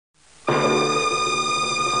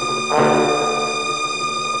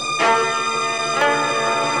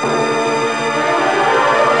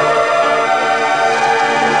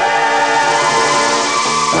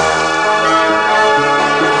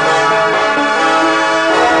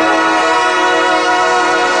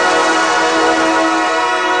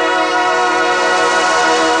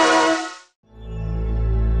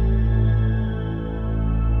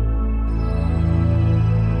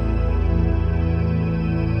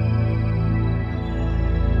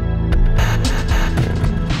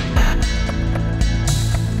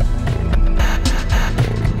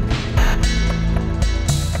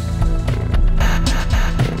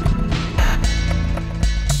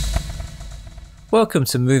Welcome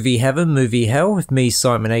to Movie Heaven, Movie Hell with me,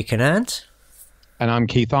 Simon Aitken, and I'm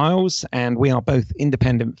Keith Eyles, and we are both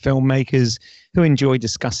independent filmmakers who enjoy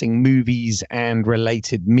discussing movies and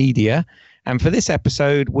related media. And for this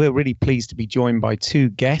episode, we're really pleased to be joined by two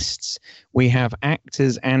guests. We have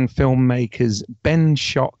actors and filmmakers Ben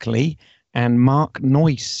Shockley and Mark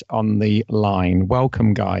Noyce on the line.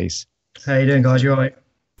 Welcome, guys. How you doing, guys? You all right?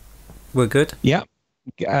 We're good. Yep.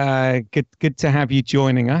 Good to have you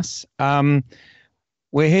joining us.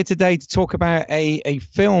 We're here today to talk about a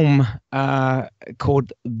film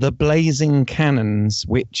called The Blazing Cannons,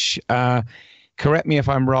 which, correct me if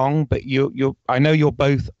I'm wrong, but I know you're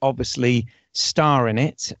both obviously star in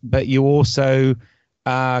it, but you also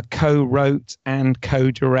co-wrote and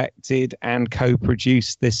co-directed and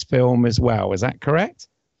co-produced this film as well. Is that correct?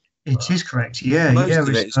 It is correct. Yeah,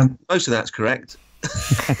 most of that's correct.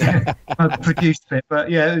 I produced it,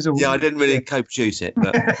 but yeah, it was all. Yeah, I didn't really co-produce it,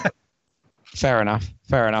 but. Fair enough.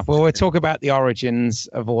 Well, we'll talk about the origins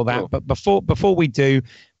of all that. Sure. But before we do,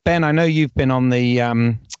 Ben, I know you've been on the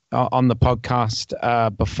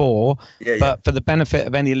podcast before, but for the benefit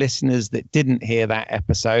of any listeners that didn't hear that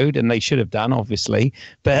episode, and they should have done, obviously,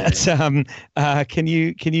 but can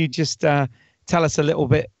you just tell us a little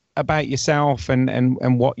bit about yourself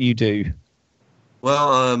and what you do?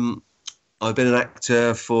 Well, I've been an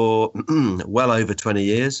actor for well over 20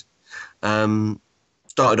 years.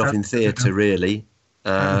 Started off in theatre, really.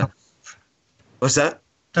 What's that?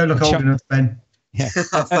 Don't look old enough, Ben. Yeah. Thanks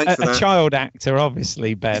for that. A child actor,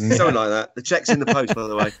 obviously, Ben. Something like that. The check's in the post, by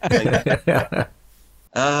the way. I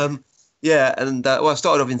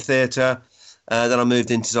started off in theatre. Then I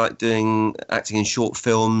moved into acting in short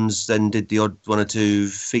films. Then did the odd one or two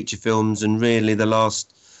feature films, and really the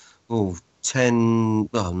last even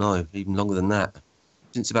longer than that.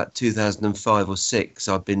 Since about 2005 or 6,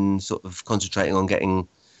 I've been sort of concentrating on getting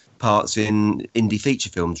parts in indie feature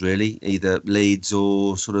films, really, either leads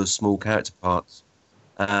or sort of small character parts.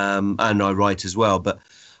 And I write as well, but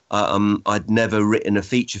I'd never written a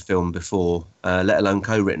feature film before, let alone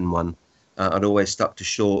co-written one. I'd always stuck to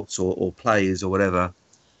shorts or plays or whatever.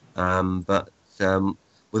 But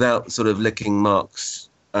without sort of licking Mark's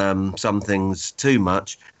some things too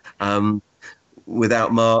much,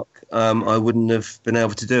 without Mark, I wouldn't have been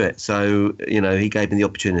able to do it. So, he gave me the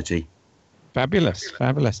opportunity. Fabulous.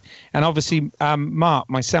 And obviously, Mark,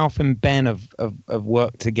 myself and Ben have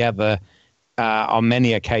worked together on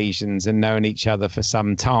many occasions and known each other for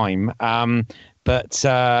some time. But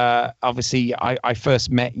obviously, I first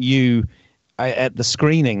met you at the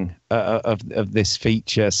screening of this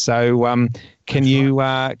feature. So can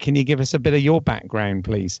you give us a bit of your background,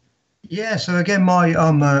 please? Yeah, so again,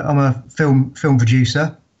 I'm a film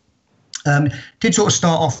producer. Did sort of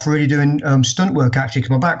start off really doing stunt work, actually,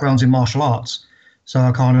 because my background's in martial arts. So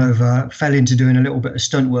I kind of fell into doing a little bit of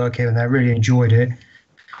stunt work here and there, really enjoyed it.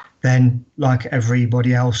 Then, like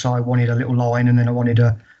everybody else, I wanted a little line, and then I wanted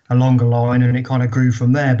a longer line, and it kind of grew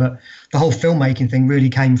from there. But the whole filmmaking thing really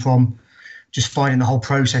came from just finding the whole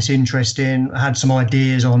process interesting. I had some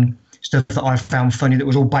ideas on stuff that I found funny that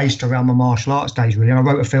was all based around my martial arts days, really. And I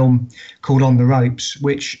wrote a film called On the Ropes,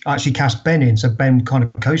 which actually cast Ben in. So Ben kind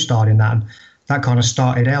of co-starred in that, and that kind of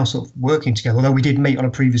started our sort of working together. Although we did meet on a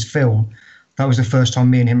previous film, that was the first time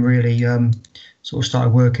me and him really sort of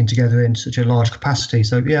started working together in such a large capacity.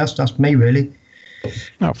 So yeah, that's me, really.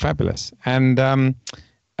 Oh, fabulous. And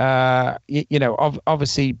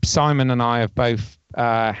obviously Simon and I have both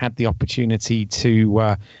had the opportunity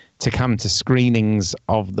to come to screenings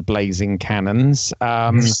of The Blazing Cannons,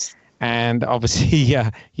 and obviously,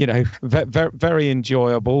 very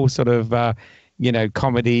enjoyable, sort of,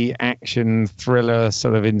 comedy, action, thriller,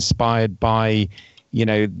 sort of inspired by,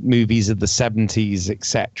 movies of the 70s,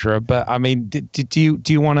 etc. But I mean, do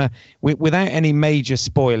you want to, without any major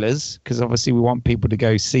spoilers, because obviously we want people to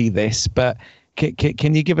go see this, but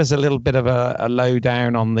can you give us a little bit of a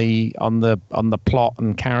lowdown on the plot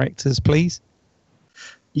and characters, please?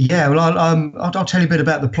 Yeah, well, I'll tell you a bit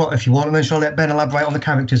about the plot if you want, and then I'll let Ben elaborate on the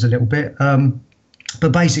characters a little bit.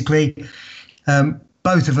 But basically,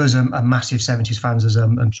 both of us are massive 70s fans, as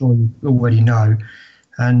I'm sure you already know.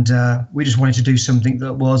 And we just wanted to do something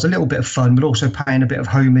that was a little bit of fun, but also paying a bit of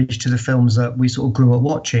homage to the films that we sort of grew up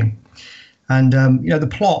watching. And, the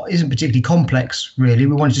plot isn't particularly complex, really.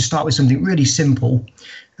 We wanted to start with something really simple.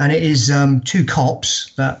 And it is two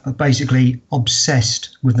cops that are basically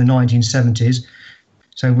obsessed with the 1970s.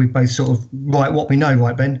 So we both sort of write what we know,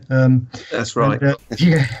 right, Ben? That's right.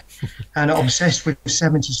 And are obsessed with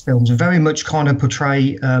 70s films and very much kind of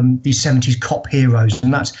portray these 70s cop heroes,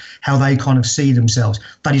 and that's how they kind of see themselves.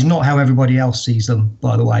 That is not how everybody else sees them,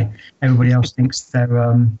 by the way. Everybody else thinks they're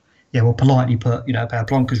well, politely put, a pair of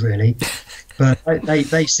plonkers, really. But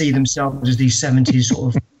they see themselves as these 70s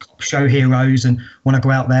sort of show heroes and want to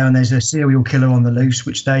go out there, and there's a serial killer on the loose,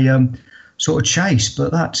 which they sort of chase.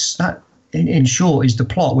 But that, in short, is the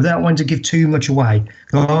plot, without wanting to give too much away.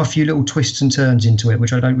 There are a few little twists and turns into it,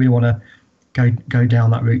 which I don't really want to go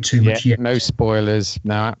down that route too much yet. No spoilers.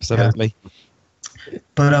 No, absolutely. Yeah.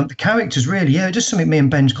 But the characters, really, just something me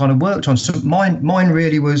and Ben's kind of worked on. So mine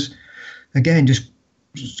really was, again, just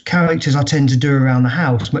characters I tend to do around the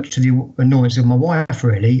house, much to the annoyance of my wife,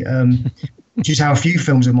 really, which is how a few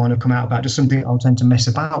films of mine have come out about, just something I'll tend to mess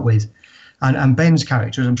about with. And Ben's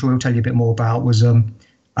character, as I'm sure he'll tell you a bit more about, was a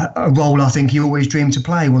role I think he always dreamed to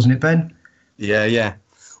play, wasn't it, Ben? Yeah.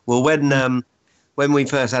 Well, when we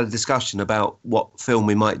first had a discussion about what film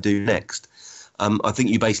we might do next, I think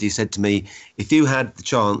you basically said to me, if you had the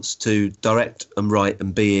chance to direct and write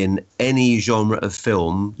and be in any genre of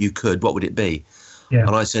film you could, what would it be? Yeah.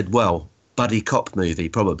 And I said, well, buddy cop movie,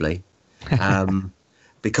 probably.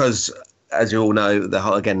 Because, as you all know, the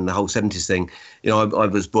whole 70s thing, I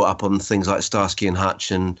was brought up on things like Starsky and Hutch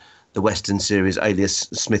and the Western series Alias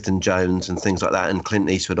Smith and Jones and things like that, and Clint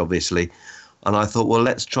Eastwood, obviously. And I thought, well,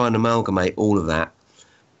 let's try and amalgamate all of that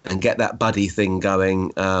and get that buddy thing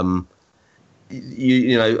going. They're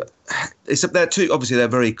two, obviously they're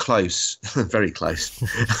very close, very close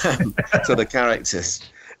to the characters.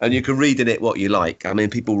 And you can read in it what you like. I mean,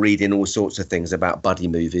 people read in all sorts of things about buddy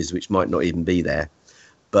movies, which might not even be there.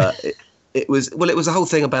 But it was a whole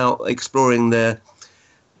thing about exploring the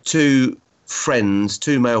two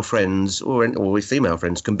male friends or female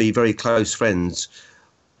friends can be very close friends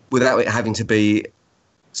without it having to be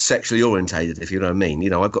sexually orientated, if you know what I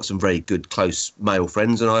mean. I've got some very good close male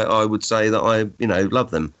friends, and I would say that I love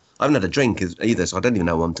them. I haven't had a drink either, so I don't even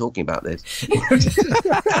know what I'm talking about this.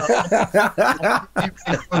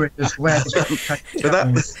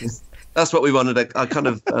 That's what we wanted. I kind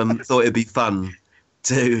of thought it'd be fun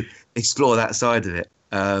to explore that side of it.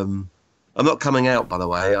 I'm not coming out, by the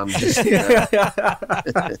way. I'm just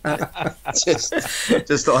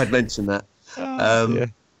just thought I'd mention that.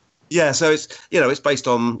 So it's based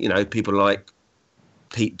on people like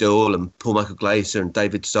Pete Doyle and Paul Michael Glaser and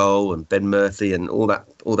David Soul and Ben Murphy and all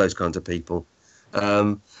those kinds of people.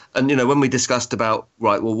 And when we discussed about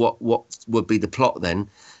what would be the plot then,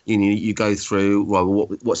 you go through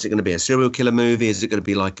what's it going to be, a serial killer movie? Is it going to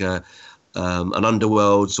be like an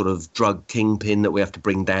underworld sort of drug kingpin that we have to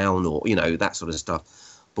bring down, or that sort of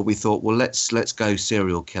stuff? But we thought, well, let's go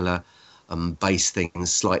serial killer and base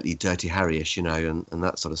things slightly Dirty Harry-ish, and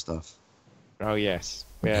that sort of stuff. Oh yes.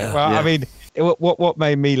 Yeah. Well, I mean, what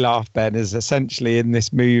made me laugh, Ben, is essentially in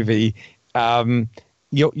this movie,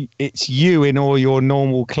 it's you in all your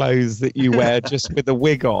normal clothes that you wear, just with a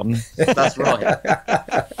wig on. That's right.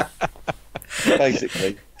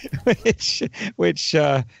 Basically.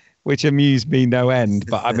 Which amused me no end.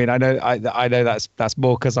 But I mean, I know that's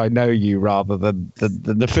more because I know you rather than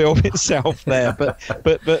the film itself there. But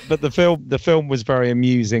the film was very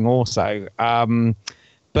amusing also.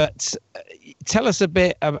 But tell us a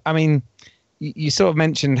bit. I mean, you sort of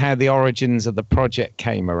mentioned how the origins of the project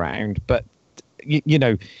came around, but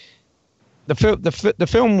the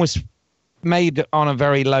film was made on a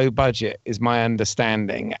very low budget, is my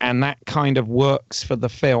understanding, and that kind of works for the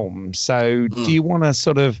film. So do you want to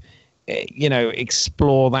sort of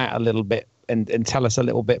explore that a little bit and tell us a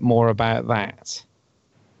little bit more about that?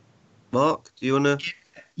 Mark, do you want to?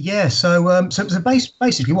 Yeah, so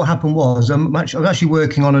basically what happened was I was actually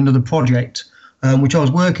working on another project, which I was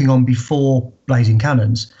working on before Blazing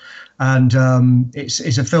Cannons, and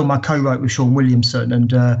it's a film I co-wrote with Sean Williamson,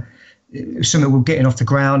 and it was something we were getting off the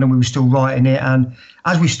ground, and we were still writing it. And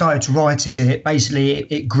as we started to write it, basically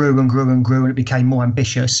it grew and grew and grew, and it became more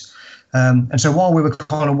ambitious. And so while we were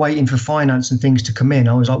kind of waiting for finance and things to come in,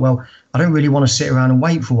 I was like, well, I don't really want to sit around and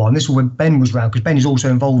wait for a while. And this is when Ben was around, because Ben is also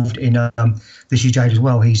involved in This Is Jade as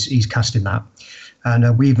well. He's casting that.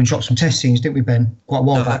 And we even shot some test scenes, didn't we, Ben? Quite a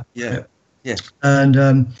while back. Yeah. And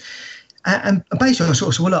basically I sort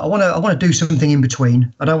of said, well, look, I want to do something in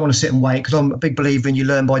between. I don't want to sit and wait, because I'm a big believer in you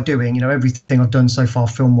learn by doing. Everything I've done so far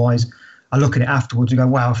film-wise, I look at it afterwards and go,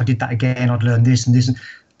 wow, if I did that again, I'd learn this and this.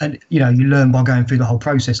 And you learn by going through the whole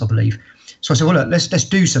process, I believe. So I said, well, look, let's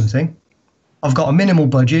do something. I've got a minimal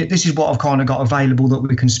budget. This is what I've kind of got available that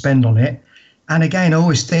we can spend on it. And again, I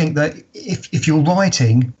always think that if you're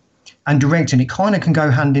writing and directing, it kind of can go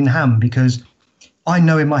hand in hand, because I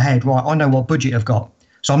know in my head, right, I know what budget I've got.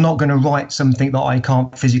 So I'm not going to write something that I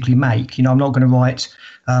can't physically make. I'm not going to write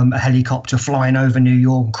a helicopter flying over New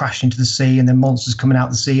York and crashing into the sea and then monsters coming out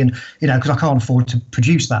of the sea, and because I can't afford to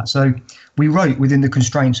produce that. So we wrote within the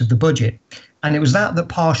constraints of the budget. And it was that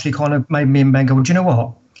partially kind of made me and Ben go, well, do you know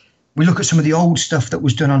what? We look at some of the old stuff that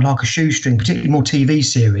was done on like a shoestring, particularly more TV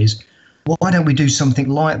series. Why don't we do something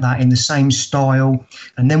like that in the same style?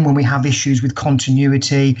 And then when we have issues with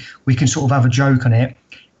continuity, we can sort of have a joke on it.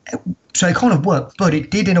 So it kind of worked, but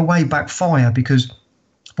it did in a way backfire, because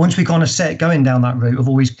once we kind of set going down that route of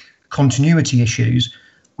all these continuity issues,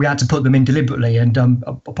 we had to put them in deliberately. And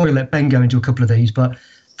I'll probably let Ben go into a couple of these, but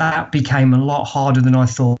that became a lot harder than I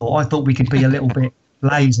thought. I thought we could be a little bit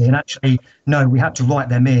lazy, and actually, no, we had to write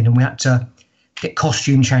them in, and we had to get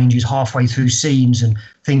costume changes halfway through scenes and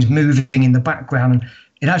things moving in the background. And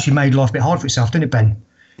it actually made life a bit hard for itself, didn't it, Ben?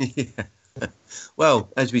 Yeah. Well,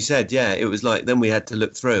 as we said, yeah, it was like then we had to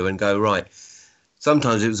look through and go, right.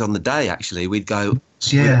 Sometimes it was on the day, actually. We'd go,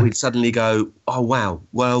 we'd suddenly go, oh, wow,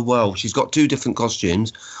 well, she's got 2 different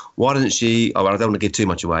costumes. Why doesn't she, I don't want to give too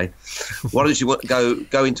much away. Why doesn't she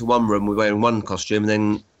go into one room with wearing one costume, and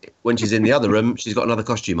then when she's in the other room, she's got another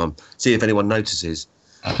costume on. See if anyone notices.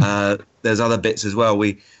 There's other bits as well.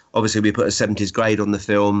 We put a 70s grade on the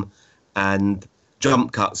film, and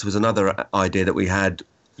jump cuts was another idea that we had.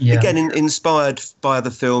 Yeah. Again, inspired by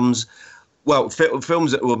the films. Well,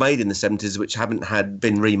 films that were made in the 70s which haven't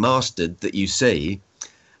been remastered that you see,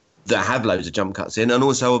 that have loads of jump cuts in. And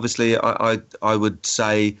also, obviously, I would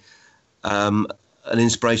say an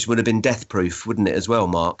inspiration would have been Death Proof, wouldn't it, as well,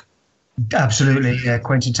 Mark? Absolutely, yeah.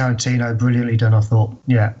 Quentin Tarantino, brilliantly done, I thought.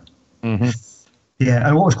 Yeah. Mm-hmm. Yeah,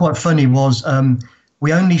 and what was quite funny was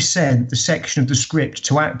we only sent the section of the script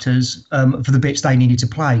to actors for the bits they needed to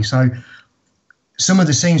play. So some of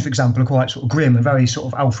the scenes, for example, are quite sort of grim and very sort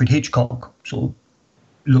of Alfred Hitchcock sort of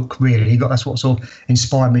look, really. That's what sort of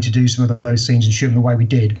inspired me to do some of those scenes and shoot them the way we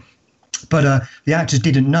did. But the actors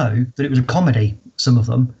didn't know that it was a comedy, some of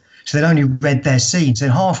them. So they'd only read their scenes.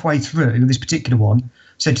 Then halfway through this particular one,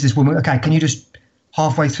 said to this woman, okay, can you just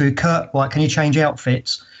halfway through, Kurt, like, can you change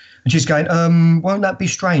outfits? And she's going, won't that be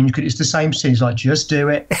strange? Because it's the same scene. It's like, just do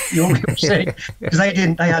it. You'll see. Because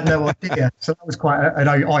they had no idea. So that was quite an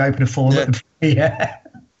eye-opener for them. Yeah.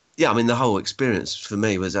 Yeah, I mean, the whole experience for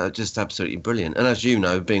me was just absolutely brilliant. And as you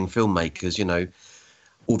know, being filmmakers, you know,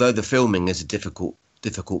 although the filming is a difficult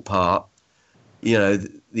part, you know,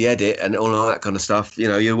 the edit and all that kind of stuff, you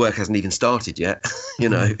know, your work hasn't even started yet, you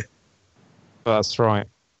know. That's right.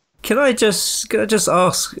 Can I just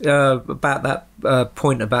ask about that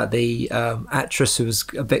point about the actress who was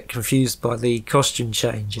a bit confused by the costume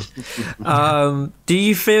changes? Do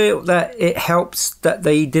you feel that it helps that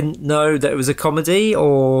they didn't know that it was a comedy,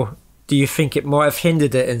 or do you think it might have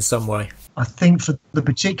hindered it in some way? I think for the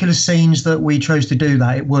particular scenes that we chose to do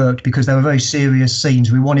that, it worked because they were very serious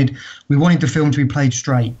scenes. We wanted the film to be played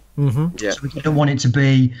straight. Mm-hmm. Yeah. So we didn't want it to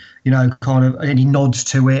be, you know, kind of any nods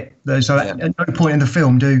to it. So at no point in the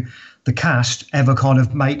film do the cast ever kind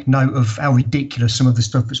of make note of how ridiculous some of the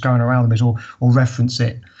stuff that's going around them is, or reference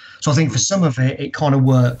it. So I think for some of it, it kind of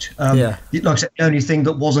worked. Like I said, the only thing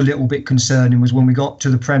that was a little bit concerning was when we got to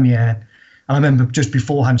the premiere. And I remember just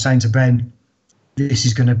beforehand saying to Ben, this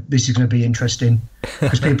is gonna be interesting,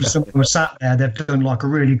 because some of them were sat there, they've done like a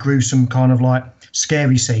really gruesome kind of like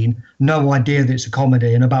scary scene, no idea that it's a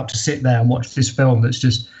comedy, and about to sit there and watch this film that's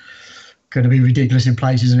just going to be ridiculous in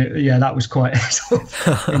places. And that was quite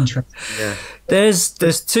interesting. Yeah. There's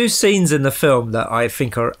 2 scenes in the film that I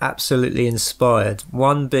think are absolutely inspired.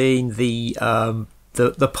 One being the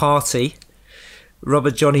party,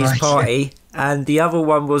 Robert Johnny's party, and the other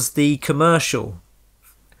one was the commercial.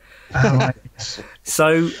 Oh, right.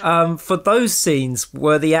 So for those scenes,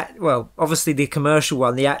 were obviously the commercial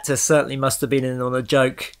one, the actor certainly must have been in on a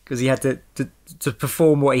joke because he had to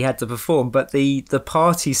perform what he had to perform. But the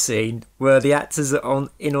party scene, were the actors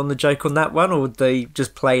on the joke on that one, or were they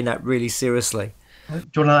just playing that really seriously? Do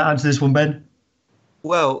you want to answer this one, Ben?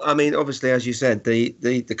 Well, I mean, obviously, as you said,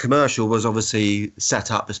 the commercial was obviously set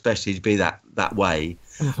up especially to be that way.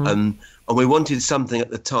 Mm-hmm. And we wanted something at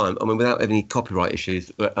the time, I mean, without any copyright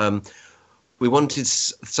issues, but we wanted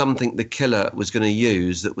something the killer was going to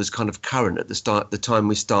use that was kind of current at the time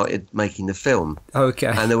we started making the film. Okay.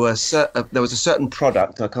 And there was a certain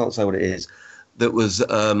product, I can't say what it is, that was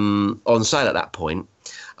on sale at that point,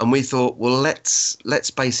 and we thought, well, let's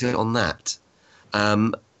base it on that.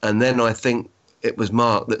 And then I think it was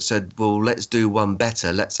Mark that said, well, let's do one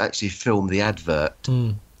better. Let's actually film the advert.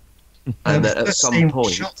 Mm. And at some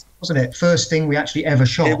point, wasn't it? First thing we actually ever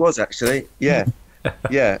shot. It was actually, yeah,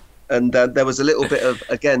 yeah. And there was a little bit of,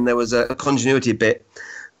 again, there was a continuity bit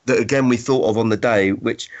that again we thought of on the day,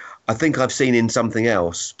 which I think I've seen in something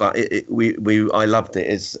else, but I loved it.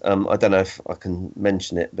 Is I don't know if I can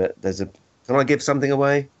mention it, but can I give something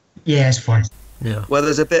away? Yeah, it's fine. Yeah. Well,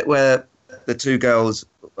 there's a bit where the two girls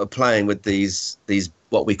are playing with these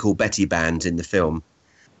what we call Betty bands in the film,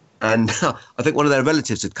 and I think one of their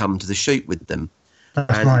relatives had come to the shoot with them.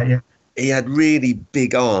 That's right, yeah. He had really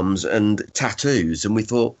big arms and tattoos, and we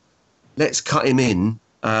thought, let's cut him in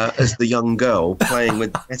as the young girl playing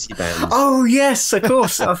with Betty bands. Oh yes, of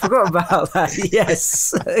course, I forgot about that.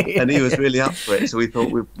 Yes, and he was really up for it, so we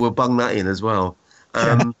thought we'll bung that in as well.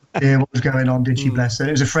 Yeah, what was going on? Did she, bless her?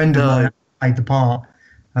 It was a friend of mine who played the part.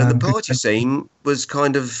 And the party scene was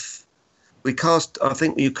kind of, I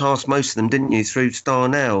think you cast most of them, didn't you, through Star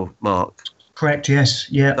Now, Mark? Correct, yes,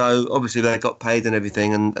 yeah. So obviously they got paid and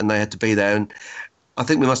everything, and they had to be there. And I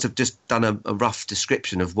think we must have just done a rough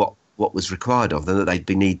description of what was required of them, that they'd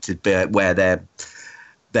need to wear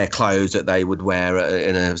their clothes that they would wear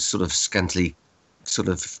in a sort of scantily sort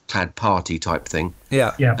of clad party type thing.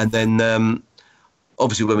 Yeah. And then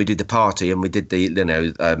obviously when we did the party and we did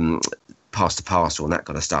the, pass the parcel and that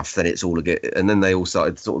kind of stuff, then it's all and then they all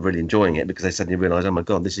started sort of really enjoying it, because they suddenly realised, oh my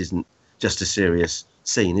God, this isn't just a serious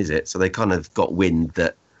scene, is it? So they kind of got wind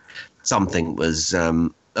that something was,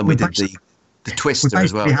 and we did the twister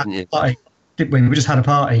as well, didn't you? Didn't we? We just had a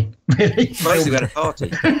party, really. Basically, we had a party.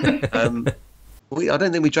 I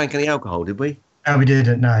don't think we drank any alcohol, did we? No, we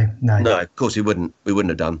didn't. No. No, of course we wouldn't. We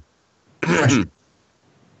wouldn't have done.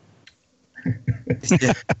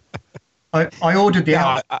 Yeah. I ordered the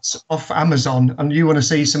outfits off Amazon, and you want to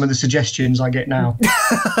see some of the suggestions I get now.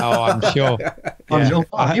 Oh, I'm sure. You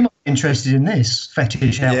might be interested in this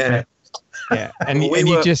fetish outfit. Yeah, and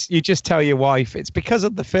you just tell your wife it's because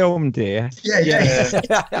of the film, dear. Yeah.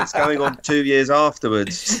 It's going on 2 years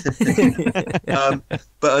afterwards.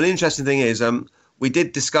 But an interesting thing is, we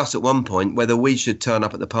did discuss at one point whether we should turn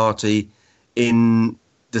up at the party in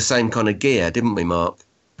the same kind of gear, didn't we, Mark?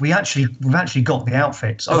 We've actually got the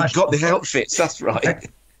outfits. Got the outfits. That's right.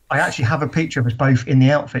 I actually have a picture of us both in the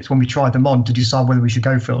outfits when we tried them on to decide whether we should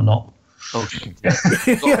go for it or not. Oh,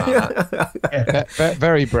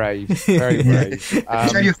 very brave. Very brave. I'll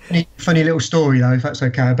tell you a funny little story though, if that's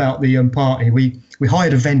okay, about the party. We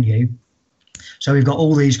hired a venue, so we've got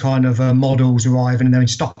all these kind of models arriving, and they're in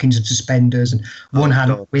stockings and suspenders, and one had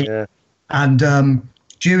a wig. And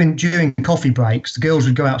during coffee breaks, the girls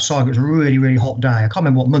would go outside. It was a really, really hot day. I can't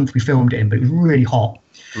remember what month we filmed it in, but it was really hot.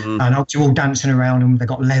 Mm-hmm. And obviously all dancing around, and they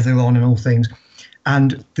got leather on and all things.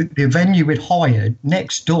 And the venue we'd hired,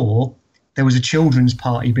 next door, there was a children's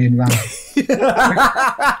party being run.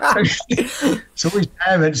 So all these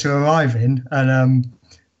parents are arriving, and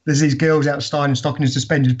there's these girls outside in stockings and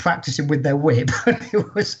suspenders practicing with their whip.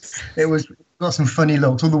 it was got some funny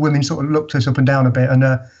looks. All the women sort of looked us up and down a bit, and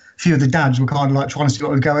a few of the dads were kind of like trying to see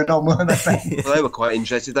what was going on, weren't they? Well, they were quite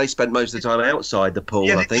interested. They spent most of the time outside the pool,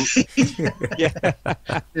 I think.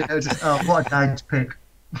 What a day to pick.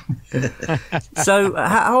 So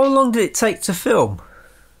how long did it take to film?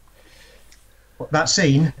 That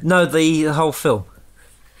scene? No, the whole film.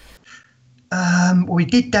 We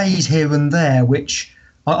did days here and there, which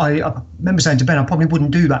I remember saying to Ben, I probably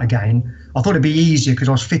wouldn't do that again. I thought it'd be easier because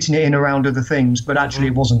I was fitting it in around other things, but actually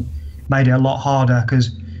it wasn't. Made it a lot harder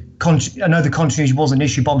because I know the continuity was an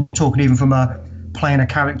issue, but I'm talking even from a playing a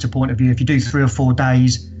character point of view. If you do 3 or 4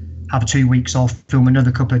 days, have 2 weeks off, film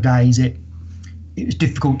another couple of days, it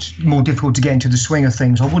was more difficult to get into the swing of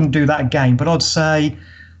things. I wouldn't do that again, but I'd say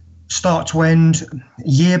start to end, a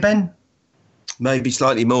year, Ben? Maybe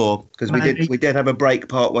slightly more, because we did have a break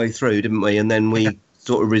part way through, didn't we? And then we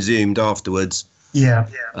sort of resumed afterwards. Yeah.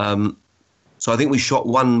 So I think we shot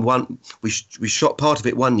we shot part of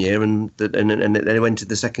it 1 year, and then it went to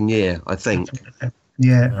the second year, I think.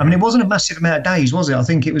 Yeah, I mean, it wasn't a massive amount of days, was it? I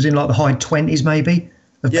think it was in like the high 20s, maybe.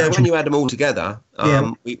 Yeah, when you add them all together,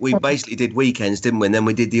 we basically did weekends, didn't we? And then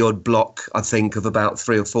we did the odd block, I think, of about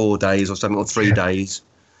 3 or 4 days or something, or 3 days.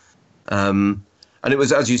 And it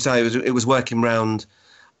was, as you say, it was working around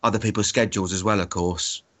other people's schedules as well, of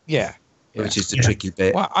course. Yeah. Which is the tricky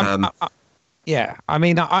bit. Well, I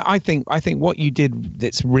mean, I think what you did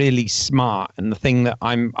that's really smart, and the thing that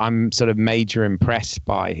I'm sort of major impressed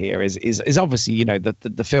by here is obviously, you know,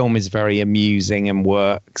 the film is very amusing and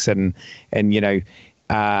works and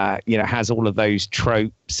has all of those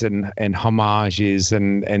tropes and homages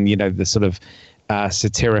and you know, the sort of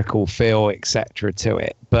satirical feel, etc. to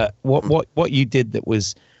it. But what you did that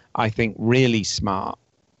was, I think, really smart,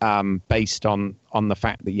 based on the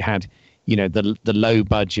fact that you had, you know, the low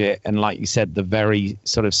budget and, like you said, the very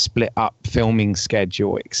sort of split up filming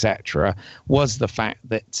schedule, etc., was the fact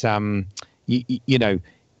that you know,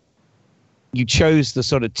 you chose the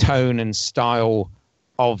sort of tone and style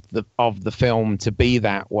of the film to be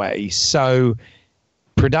that way. So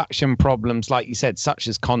production problems, like you said, such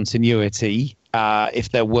as continuity,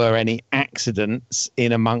 if there were any accidents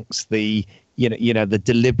in amongst the the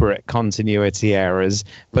deliberate continuity errors,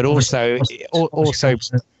 but also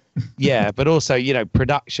yeah, but also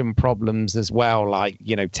production problems as well, like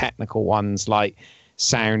technical ones like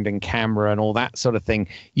sound and camera and all that sort of thing.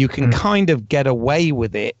 You can kind of get away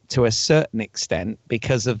with it to a certain extent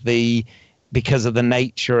because of the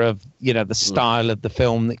nature of the style of the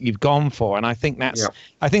film that you've gone for. And I think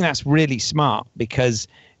that's really smart, because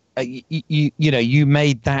you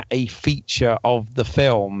made that a feature of the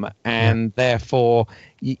film, and therefore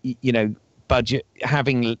budget,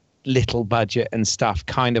 having little budget and stuff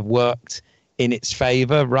kind of worked in its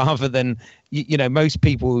favor, rather than most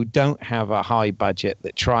people who don't have a high budget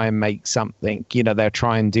that try and make something, they'll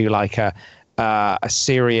try and do like a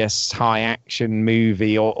serious high action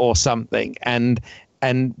movie or something, and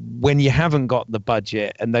when you haven't got the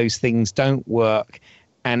budget and those things don't work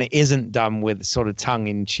and it isn't done with sort of tongue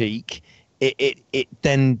in cheek, it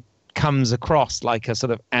then comes across like a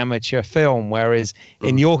sort of amateur film, whereas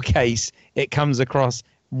in your case it comes across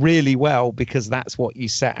really well because that's what you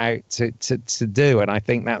set out to do. And I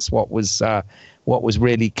think that's what was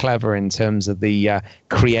really clever in terms of the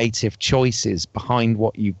creative choices behind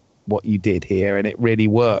what you did here, and it really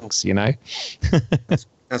works.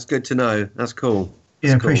 That's good to know. That's cool.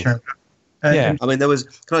 Yeah, appreciate that. Yeah, I mean,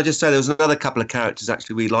 can I just say there was another couple of characters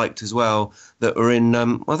actually we liked as well that were in, I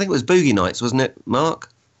think it was Boogie Nights, wasn't it, Mark?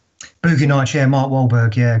 Boogie Nights, yeah, Mark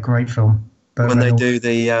Wahlberg, yeah, great film. When they do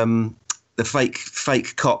the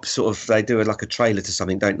fake cops, sort of, they do like a trailer to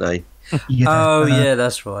something, don't they? Yeah,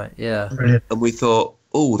 that's right, yeah. Brilliant. And we thought,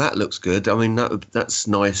 oh, that looks good. I mean, that's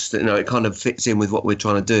nice. It kind of fits in with what we're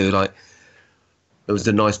trying to do. Like, it was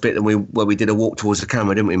the nice bit where we did a walk towards the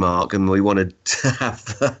camera, didn't we, Mark? And we wanted to have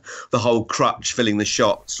the whole crutch filling the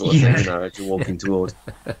shot, sort of thing, as you're walking towards.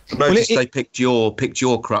 Notice they picked your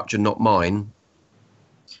crutch and not mine.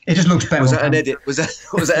 It just looks better. Was that an edit? Was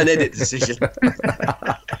that an edit decision?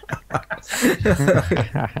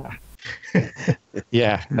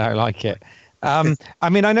 Yeah, no, I like it. I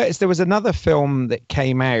mean, I noticed there was another film that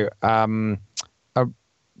came out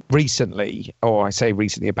recently, or I say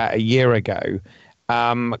recently, about a year ago,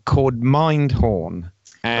 called Mindhorn,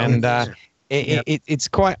 and it's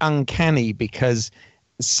quite uncanny because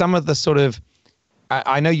some of the sort of,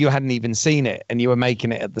 I know you hadn't even seen it, and you were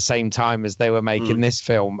making it at the same time as they were making this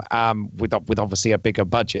film, with obviously a bigger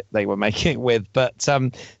budget they were making it with, but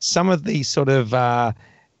some of the sort of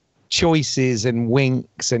choices and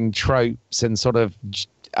winks and tropes and sort of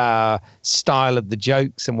style of the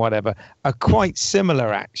jokes and whatever are quite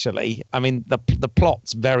similar, actually. I mean, the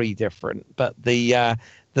plot's very different, but the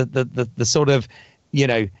sort of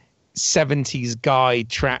 70s guy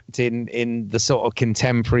trapped in the sort of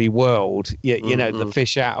contemporary world, the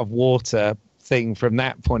fish out of water thing from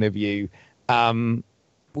that point of view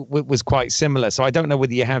was quite similar. So I don't know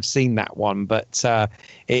whether you have seen that one, but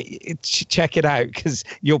check it out, because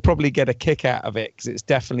you'll probably get a kick out of it, because it's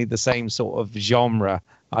definitely the same sort of genre,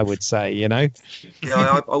 I would say. Yeah,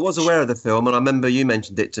 I was aware of the film, and I remember you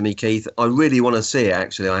mentioned it to me, Keith. I really want to see it,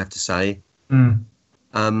 actually, I have to say.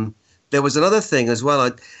 There was another thing as well.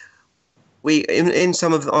 We in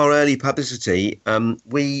some of our early publicity, didn't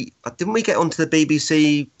we get onto the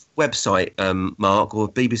BBC website, Mark, or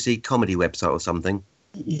BBC comedy website or something?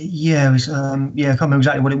 Yeah, it was. I can't remember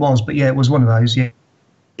exactly what it was, but yeah, it was one of those. Yeah.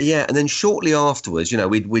 Yeah, and then shortly afterwards,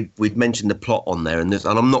 we'd mentioned the plot on there, and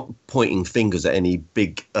I'm not pointing fingers at any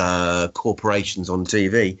big corporations on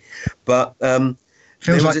TV, but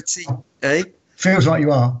feels like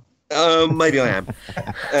you are. Maybe I am.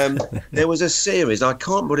 There was a series, I can't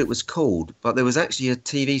remember what it was called, but there was actually a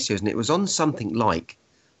TV series, and it was on something like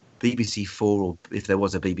BBC 4, or if there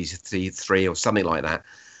was a BBC 3 or something like that.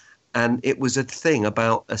 And it was a thing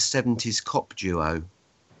about a 70s cop duo.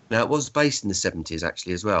 Now, it was based in the 70s,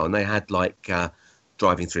 actually, as well. And they had, like,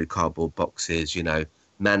 driving through cardboard boxes,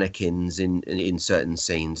 mannequins in certain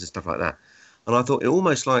scenes and stuff like that. And I thought it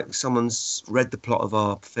almost like someone's read the plot of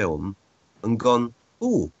our film and gone,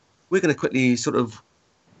 oh, we're going to quickly sort of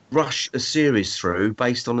rush a series through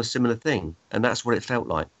based on a similar thing. And that's what it felt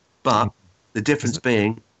like. But the difference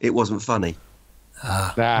being it wasn't funny.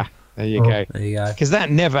 There you go. There you go. Because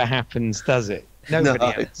that never happens, does it?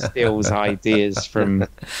 Nobody steals ideas from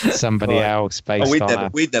somebody else based on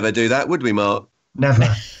we'd never do that, would we, Mark? Never.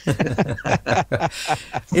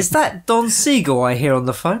 Is that Don Siegel I hear on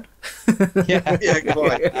the phone? Yeah,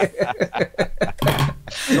 quite.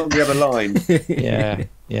 It's on the other line.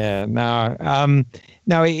 Yeah.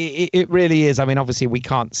 No, it really is. I mean, obviously, we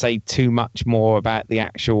can't say too much more about the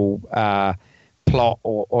actual plot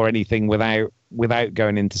or anything without without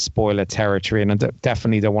going into spoiler territory, and I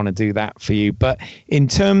definitely don't want to do that for you. But in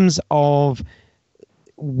terms of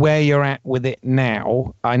where you're at with it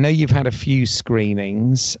now, I know you've had a few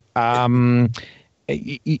screenings. You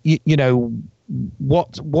know,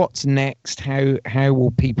 what's next? How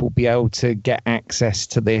will people be able to get access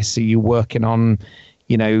to this? Are you working on,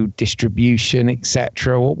 you know, distribution,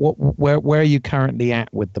 etc.? Where are you currently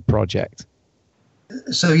at with the project?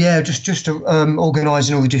 So yeah, just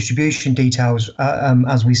organising all the distribution details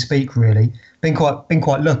as we speak. Really, been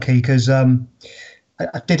quite lucky because I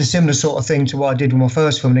did a similar sort of thing to what I did with my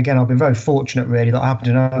first film. And again, I've been very fortunate really that I happen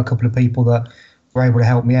to know a couple of people that were able to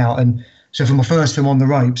help me out. And so for my first film, On the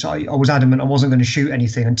Ropes, I was adamant I wasn't going to shoot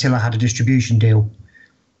anything until I had a distribution deal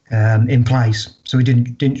in place. So we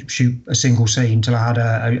didn't shoot a single scene until I had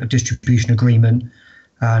a distribution agreement.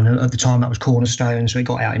 And at the time that was Cornerstone, so it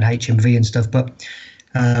got out in HMV and stuff. But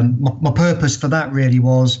my purpose for that really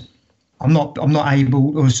was I'm not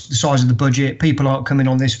able, or the size of the budget, people aren't coming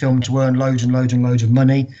on this film to earn loads and loads and loads of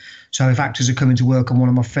money. So if actors are coming to work on one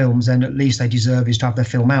of my films, then at least they deserve is to have their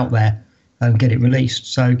film out there and get it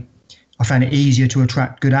released. So I found it easier to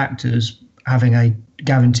attract good actors having a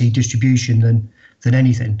guaranteed distribution than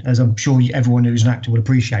anything, as I'm sure everyone who's an actor would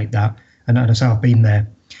appreciate that. And as I've been there.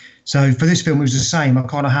 So for this film, it was the same. I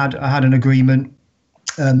kind of had an agreement,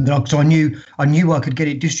 so I knew I could get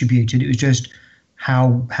it distributed. It was just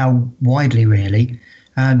how widely, really.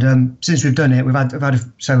 And since we've done it, we've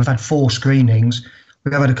had 4 screenings.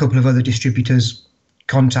 We've had a couple of other distributors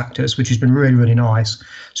contact us, which has been really, really nice.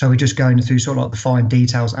 So we're just going through sort of like the fine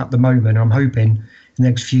details at the moment. I'm hoping in the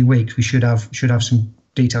next few weeks we should have some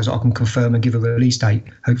details that I can confirm and give a release date,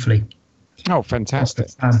 hopefully. Oh, fantastic!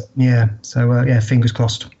 Yeah. So yeah, fingers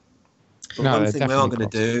crossed. Well, one thing we are going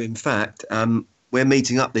to do, in fact, we're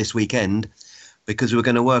meeting up this weekend because we're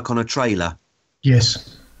going to work on a trailer.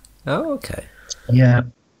 Yes. Oh, okay. Yeah.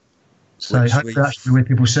 So hopefully that should be with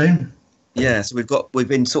people soon. Yeah, so we've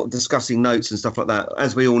been sort of discussing notes and stuff like that.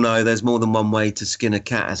 As we all know, there's more than one way to skin a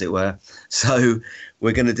cat, as it were. So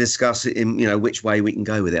we're going to discuss it in, you know, which way we can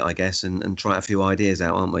go with it, I guess, and try a few ideas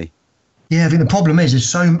out, aren't we? Yeah, I think the problem is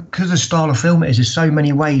because of the style of film it is, there's so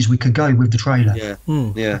many ways we could go with the trailer. Yeah,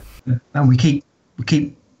 yeah. And we keep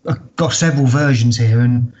got several versions here,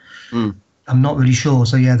 and I'm not really sure.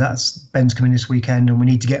 So yeah, Ben's coming this weekend, and we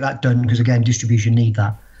need to get that done because again, distribution need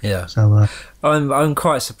that. Yeah. So I'm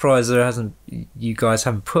quite surprised you guys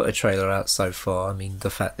haven't put a trailer out so far. I mean, the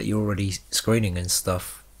fact that you're already screening and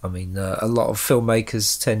stuff. I mean, a lot of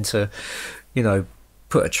filmmakers tend to, you know,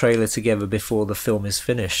 put a trailer together before the film is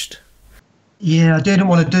finished. Yeah, I didn't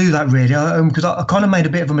want to do that really, because I kind of made a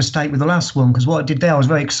bit of a mistake with the last one, because what I did there, I was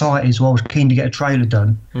very excited, so I was keen to get a trailer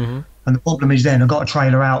done. Mm-hmm. And the problem is then I got a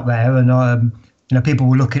trailer out there, and you know, people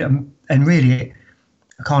were looking at them, and really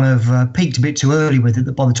I kind of peaked a bit too early with it.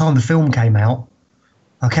 That by the time the film came out,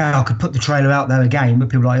 I could put the trailer out there again, but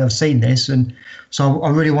people were like, I've seen this, and so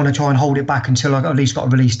I really want to try and hold it back until I at least got a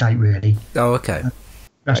release date, really. Oh, okay.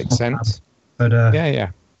 Makes sense. But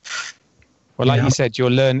yeah. Well, like you said,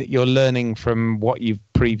 you're learning from what you've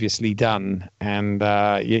previously done, and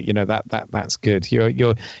you know that's good.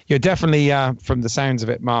 You're definitely, from the sounds of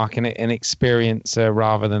it, Mark, an experiencer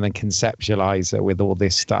rather than a conceptualizer with all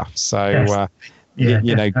this stuff. So, yes.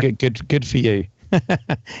 you know, good for you.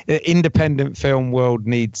 Independent film world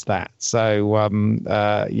needs that. So,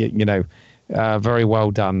 you know, very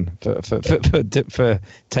well done for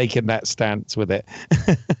taking that stance with it.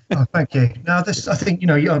 Oh, thank you. Now, I think, you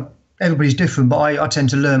know, everybody's different, but I tend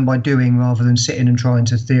to learn by doing rather than sitting and trying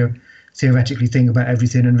to theoretically think about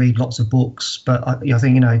everything and read lots of books. But I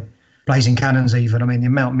think, you know, Blazing Cannons even, I mean, the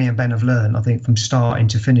amount me and Ben have learned, I think, from starting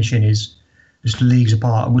to finishing is just leagues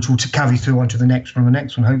apart, which will carry through onto the next one,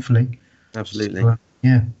 hopefully. Absolutely. So,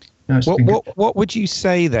 yeah. No, what would you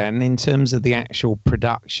say then in terms of the actual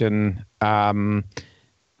production?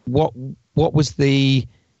 What was the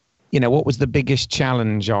biggest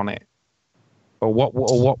challenge on it? Or what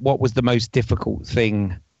was the most difficult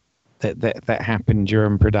thing that happened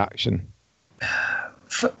during production?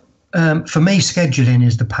 For me, scheduling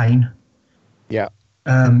is the pain. Yeah.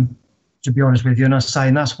 To be honest with you, and I was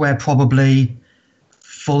saying that's where probably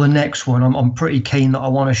for the next one, I'm pretty keen that I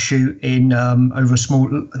want to shoot in over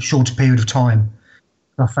a shorter period of time.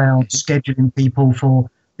 I found scheduling people for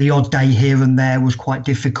the odd day here and there was quite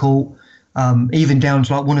difficult. Even down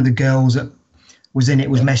to like one of the girls that was in it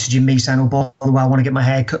was messaging me saying, "Oh, by the way, I want to get my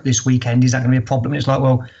hair cut this weekend. Is that going to be a problem?" And it's like,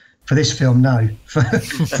 well, for this film, no.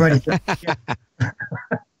 For anything.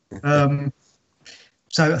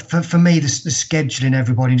 So for me, the scheduling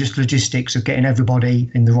everybody, just logistics of getting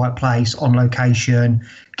everybody in the right place, on location,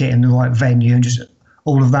 getting the right venue, and just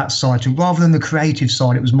all of that side. So rather than the creative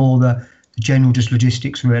side, it was more the general just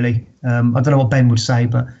logistics, really. I don't know what Ben would say,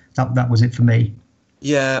 but that was it for me.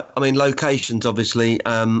 Yeah, I mean, locations, obviously.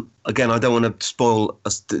 Again, I don't want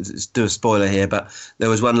to do a spoiler here, but there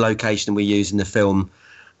was one location we used in the film.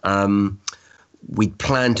 We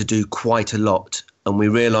planned to do quite a lot, and we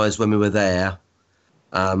realised when we were there.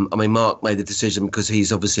 I mean, Mark made the decision because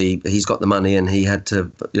he's got the money and he had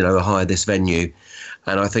to, hire this venue.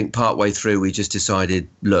 And I think partway through, we just decided,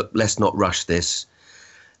 look, let's not rush this.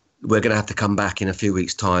 We're going to have to come back in a few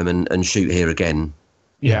weeks' time and shoot here again.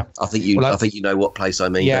 Yeah, I think you know what place I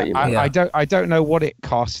mean. Yeah, don't you? I don't know what it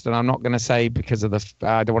cost, and I'm not going to say because of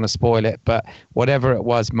I don't want to spoil it, but whatever it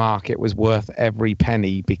was, Mark, it was worth every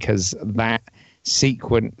penny because that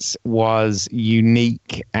sequence was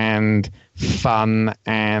unique and fun,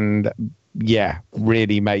 and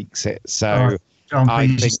really makes it. So I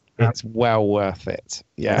think it's well worth it.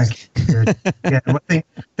 Yeah. I think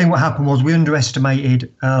what happened was we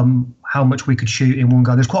underestimated how much we could shoot in one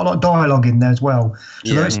go. There's quite a lot of dialogue in there as well.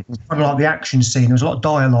 So there's kind of like the action scene. There's a lot of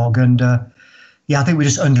dialogue, and I think we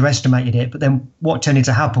just underestimated it. But then what tended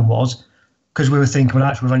to happen was, because we were thinking, well,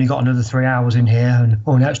 actually, we've only got another 3 hours in here, and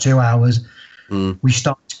now it's 2 hours. We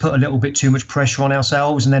started to put a little bit too much pressure on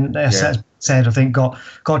ourselves, and then as said, I think got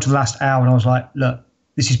to the last hour, and I was like, look,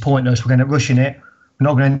 this is pointless. We're going to rush in it. We're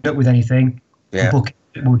not going to end up with anything.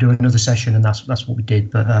 We'll do another session, and that's what we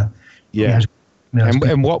did. But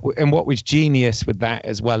and what was genius with that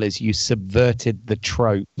as well is you subverted the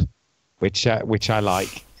trope, which I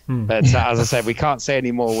like. But as I said, we can't say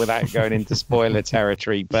any more without going into spoiler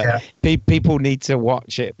territory. But people need to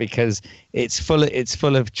watch it because it's full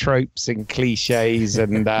of tropes and cliches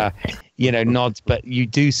and nods. But you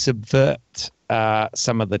do subvert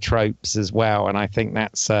some of the tropes as well, and I think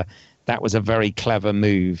that was a very clever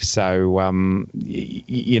move. So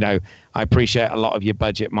I appreciate a lot of your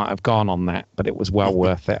budget might have gone on that, but it was well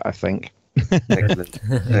worth it, I think. Excellent.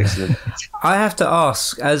 I have to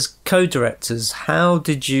ask, as co-directors, how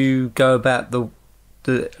did you go about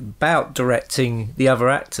about directing the other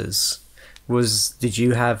actors? Did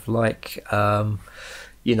you have like one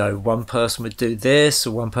person would do this,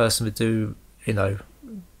 or one person would do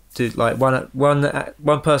like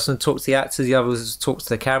one person would talk to the actors, the other would talk to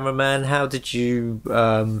the cameraman? How did you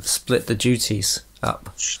split the duties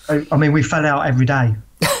up? I mean, we fell out every day.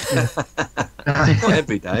 Not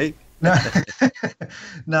every day.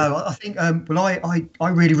 No, I think I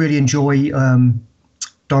really, really enjoy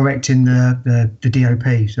directing the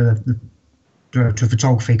DOP, so the director of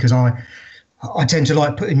photography, because I tend to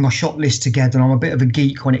like putting my shot list together. I'm a bit of a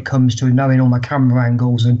geek when it comes to knowing all my camera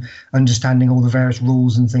angles and understanding all the various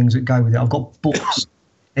rules and things that go with it. I've got books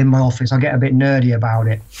in my office. I get a bit nerdy about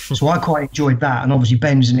it. So I quite enjoyed that. And obviously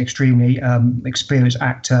Ben's an extremely experienced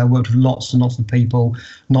actor, worked with lots and lots of people,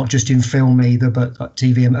 not just in film either, but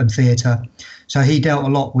TV and theatre. So he dealt a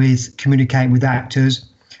lot with communicating with actors,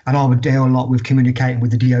 and I would deal a lot with communicating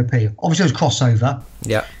with the DOP. Obviously it was crossover.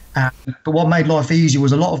 Yeah. But what made life easier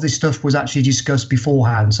was a lot of this stuff was actually discussed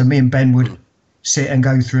beforehand. So me and Ben would sit and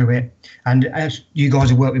go through it. And as you guys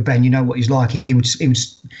have worked with Ben, you know what he's like.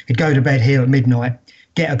 He'd go to bed here at midnight,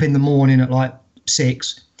 get up in the morning at like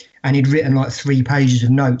 6, and he'd written like 3 pages of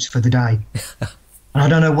notes for the day. And I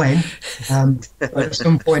don't know when, but at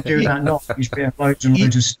some point during that night, he's written loads and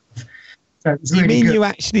loads of stuff. So you mean good. You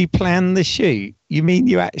actually planned the shoot? You mean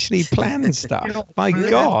you actually planned stuff? My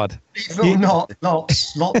God. Not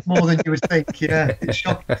lots more than you would think. Yeah, it's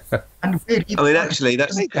shocking. And really, I mean, actually,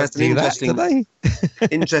 that's an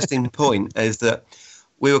interesting point, is that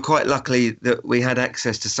we were quite lucky that we had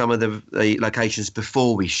access to some of the locations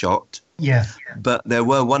before we shot. Yeah. But there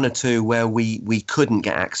were 1 or 2 where we couldn't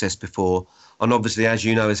get access before. And obviously, as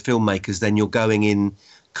you know, as filmmakers, then you're going in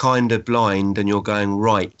kind of blind, and you're going,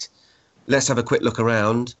 right, let's have a quick look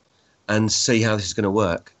around and see how this is going to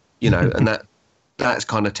work, and that's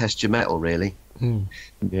kind of test your mettle, really.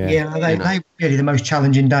 Yeah, they were really the most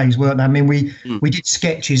challenging days, weren't they? I mean, we did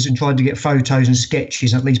sketches and tried to get photos and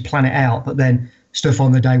sketches, at least plan it out, but then stuff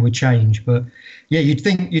on the day would change. But yeah, you'd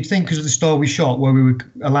think because of the style we shot, where we would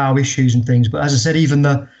allow issues and things. But as I said, even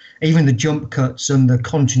the jump cuts and the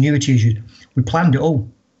continuity issues, we planned it all.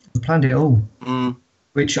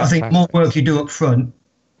 Which I think more work you do up front,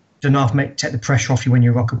 enough take the pressure off you when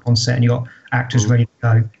you rock up on set and you got actors ready to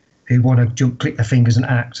go who want to click their fingers and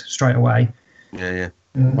act straight away. Yeah.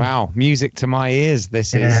 Wow, music to my ears.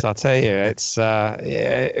 This is, I'll tell you, it's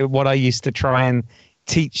what I used to try and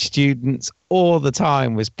teach students all the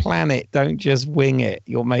time was plan it, don't just wing it.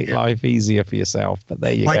 You'll make life easier for yourself. But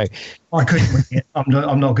there you go. I couldn't wing it.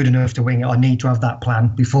 I'm not good enough to wing it. I need to have that plan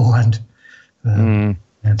beforehand.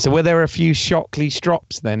 So were there a few Shockley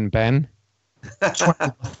strops then, Ben? 12, I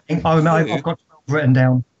think. Oh no, I've got 12 written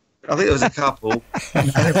down. I think there was a couple.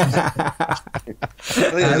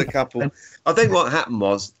 I think what happened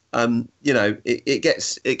was, it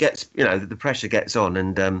gets, the pressure gets on,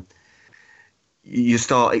 and you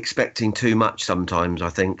start expecting too much sometimes, I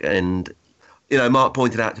think. And, Mark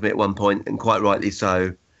pointed out to me at one point, and quite rightly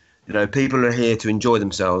so, people are here to enjoy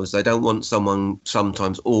themselves. They don't want someone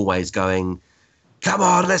sometimes always going, come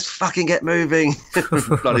on, let's fucking get moving.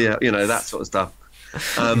 Bloody hell, that sort of stuff.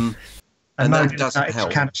 And that doesn't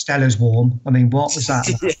help. Can of Stella's warm. I mean, what was that?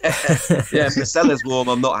 yeah, if Stella's warm,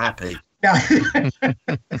 I'm not happy.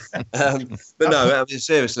 But no,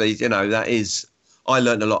 seriously, that is, I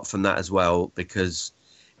learned a lot from that as well, because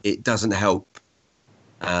it doesn't help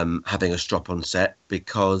having a strop on set,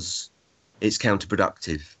 because it's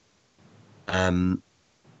counterproductive.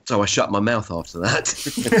 So I shut my mouth after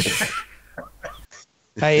that.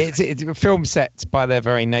 Hey, film sets by their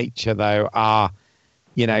very nature, though, are,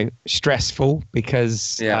 stressful,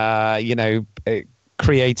 because,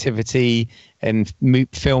 creativity and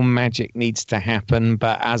film magic needs to happen.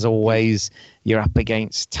 But as always, you're up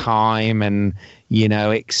against time and,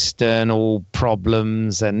 external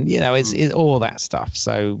problems and, it's all that stuff.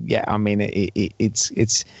 So, yeah, I mean,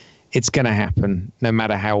 it's going to happen no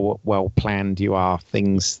matter how well planned you are.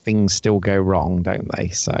 Things still go wrong, don't they?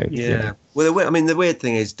 So yeah. Well, the weird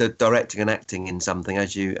thing is that directing and acting in something,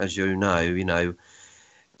 as you know,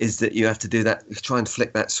 is that you have to do that. Try and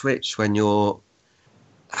flick that switch when you're.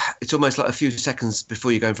 It's almost like a few seconds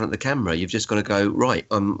before you go in front of the camera. You've just got to go right.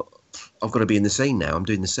 I've got to be in the scene now. I'm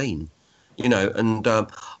doing the scene, And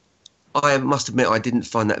I must admit, I didn't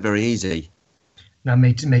find that very easy. No,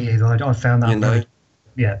 me either. I found that.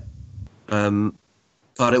 Yeah.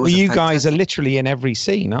 But it was. Well, you guys are literally in every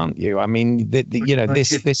scene, aren't you? I mean,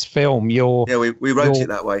 this film, you're. Yeah, we wrote it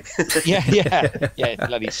that way. yeah,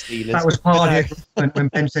 bloody Steelers. That was part of it when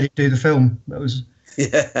Ben said he'd do the film. That was.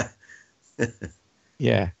 Yeah.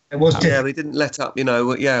 Yeah. It was. Yeah, we didn't let up.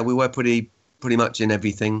 Yeah, we were pretty much in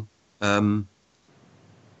everything. I mean,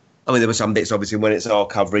 there were some bits obviously when it's our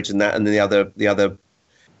coverage and that, and then the other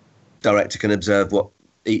director can observe what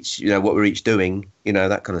we're each doing,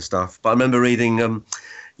 that kind of stuff. But I remember reading,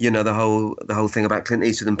 the whole thing about Clint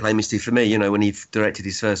Eastwood and Play Misty for Me, when he directed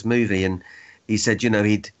his first movie, and he said,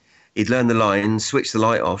 he'd learn the lines, switch the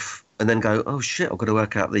light off, and then go, oh shit, I've got to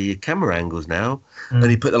work out the camera angles now. And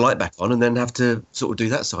he'd put the light back on and then have to sort of do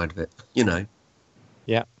that side of it,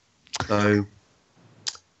 Yeah. So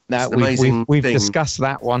now we've discussed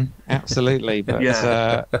that one, absolutely. But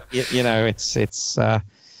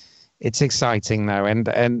it's exciting though, and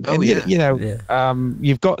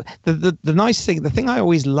you've got the nice thing. The thing I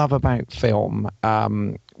always love about film,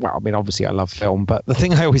 obviously I love film, but the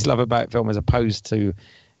thing I always love about film, as opposed to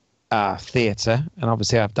theatre, and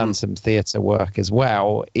obviously I've done some theatre work as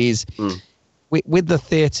well, is with the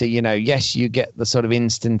theatre, yes, you get the sort of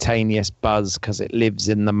instantaneous buzz because it lives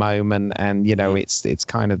in the moment, and it's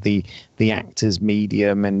kind of the actor's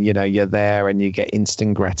medium, and you're there and you get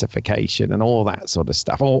instant gratification and all that sort of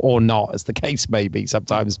stuff, or not, as the case may be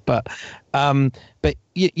sometimes. But at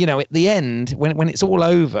the end, when it's all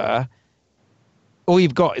over, all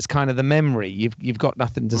you've got is kind of the memory. You've got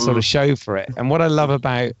nothing to sort of show for it. And what I love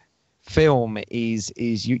about film is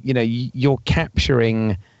you're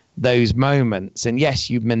capturing those moments, and yes,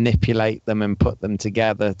 you manipulate them and put them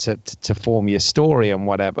together to form your story and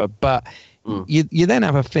whatever, but you then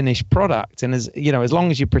have a finished product, and as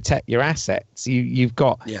long as you protect your assets, you've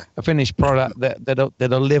got a finished product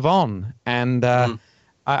that'll live on. And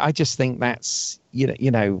I just think that's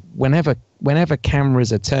whenever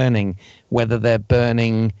cameras are turning, whether they're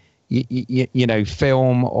burning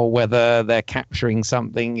film or whether they're capturing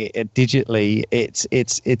something digitally,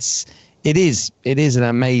 it is an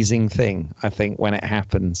amazing thing, I think, when it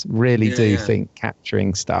happens. Really think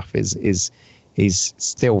capturing stuff is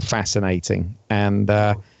still fascinating. And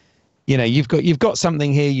you've got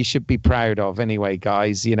something here you should be proud of anyway,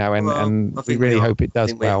 guys, and we really hope it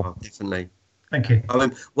does well. Definitely. Thank you. I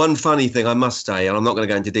mean, one funny thing I must say, and I'm not going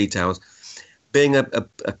to go into details, being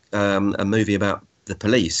a movie about the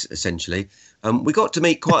police, essentially, we got to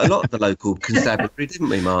meet quite a lot of the local constabulary, didn't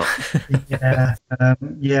we, Mark? Yeah, I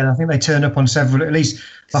think they turned up on several, at least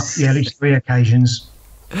 3 occasions.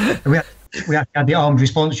 We had the armed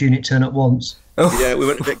response unit turn up once. Yeah, we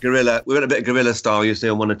went a bit guerrilla style, you see,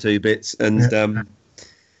 on 1 or 2 bits, and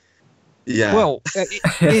yeah. Well,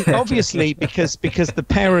 obviously, because the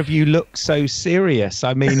pair of you look so serious.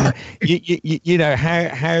 I mean, how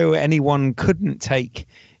anyone couldn't take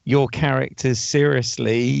your characters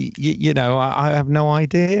seriously, I have no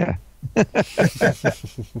idea.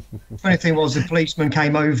 Funny thing was, the policeman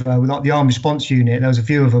came over with like the armed response unit. There was a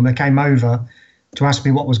few of them. They came over to ask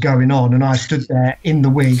me what was going on, and I stood there in the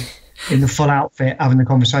wig, in the full outfit, having the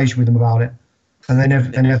conversation with them about it. And they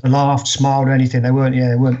never laughed, smiled, or anything. They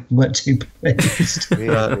weren't too pleased. Maybe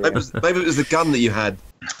it was the gun that you had.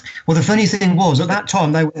 Well, the funny thing was, at that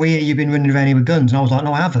time, they were, you've been running around here with guns. And I was like,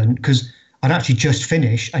 no, I haven't, because I'd actually just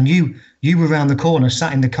finished. And you were around the corner,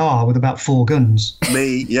 sat in the car with about 4 guns.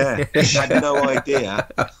 Me, yeah. I had no idea.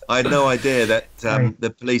 That the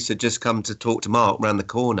police had just come to talk to Mark around the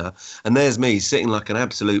corner. And there's me sitting like an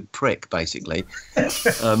absolute prick, basically,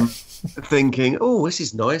 thinking, oh, this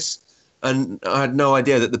is nice. And I had no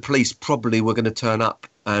idea that the police probably were going to turn up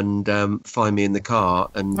and find me in the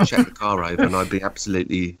car and check the car over, and I'd be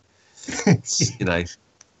absolutely, with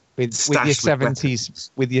your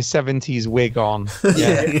 70s wig on.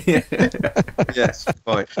 Yeah. Yes,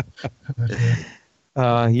 right.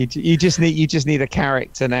 You just need a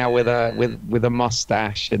character now with a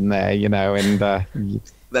mustache in there, and that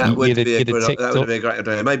would be a great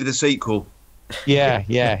idea. Maybe the sequel. Yeah.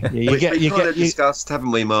 We kind of discussed,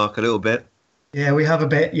 haven't we, Mark, a little bit? Yeah, we have a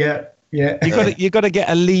bit. Yeah. You got to get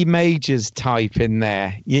a Lee Majors type in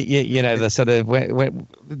there. The sort of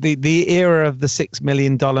the era of the $6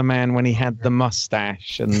 Million Man when he had the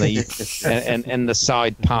mustache and the and the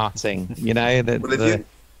side parting.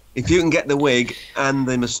 If you can get the wig and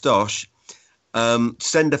the moustache,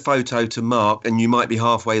 send a photo to Mark, and you might be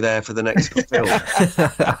halfway there for the next film.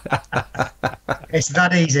 It's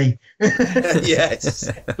that easy.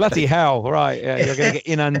 Yes. Bloody hell! Right, you're going to get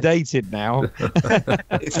inundated now.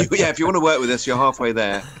 If you want to work with us, you're halfway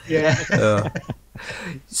there. Yeah.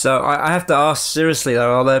 So I have to ask seriously,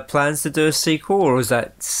 though, are there plans to do a sequel, or is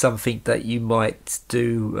that something that you might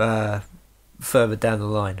do further down the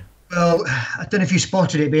line? Well, I don't know if you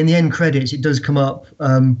spotted it, but in the end credits, it does come up,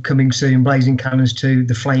 coming soon, Blazing Cannons 2,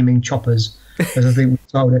 The Flaming Choppers, as I think we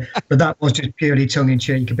told it. But that was just purely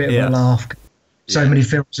tongue-in-cheek, a bit of a laugh. So many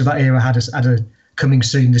films of that era had a coming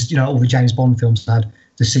soon. All the James Bond films had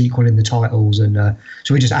the sequel in the titles, and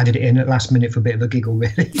so we just added it in at last minute for a bit of a giggle,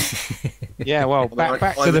 really. Yeah, well,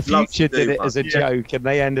 Back to the Future did it as a joke, and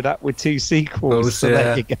they ended up with 2 sequels. So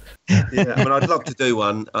there you go. Yeah, I mean, I'd love to do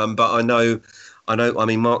one, but I know. I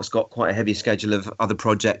mean, Mark's got quite a heavy schedule of other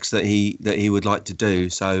projects that he would like to do.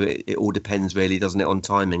 So it all depends, really, doesn't it, on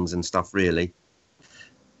timings and stuff, really.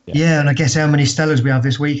 Yeah, and I guess how many Stellas we have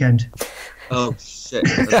this weekend. Oh, shit.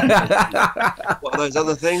 What are those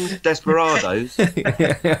other things? Desperados?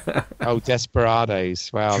 Oh,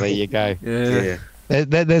 Desperados. Well, there you go. Yeah.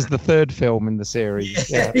 There's the 3rd film in the series.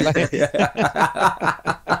 Yeah.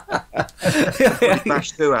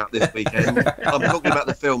 Smash 2 out this weekend. I'm talking about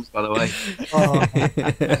the films, by the way.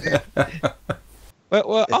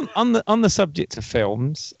 Well, on the subject of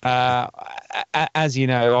films, as you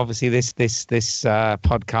know, obviously this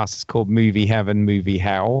podcast is called Movie Heaven, Movie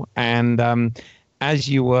Hell, and as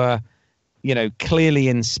you were, clearly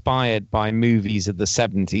inspired by movies of the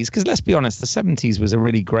 70s, because let's be honest, the 70s was a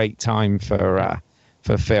really great time for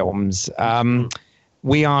films.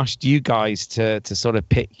 We asked you guys to sort of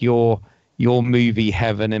pick your movie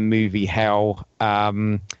heaven and movie hell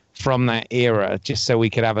from that era, just so we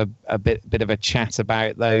could have a bit of a chat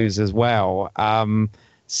about those as well.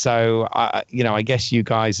 So I guess you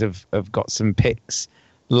guys have got some picks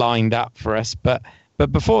lined up for us, but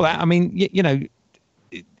before that, I mean,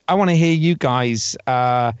 I want to hear you guys.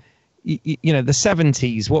 The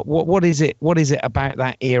 70s. What is it about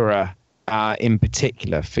that era in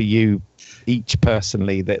particular for you each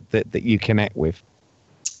personally that you connect with?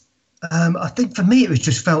 I think for me, it was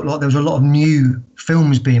just felt like there was a lot of new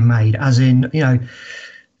films being made, as in,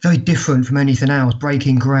 very different from anything else,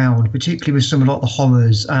 breaking ground, particularly with some of the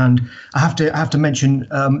horrors. And I have to mention,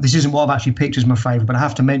 this isn't what I've actually picked as my favourite, but I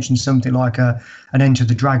have to mention something like an Enter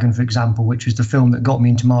the Dragon, for example, which was the film that got me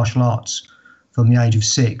into martial arts from the age of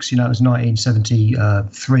 6. It was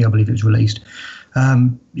 1973, I believe it was released.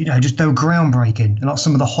 Just they were groundbreaking. And like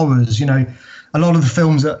some of the horrors, a lot of the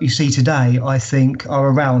films that you see today, I think, are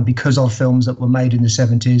around because of films that were made in the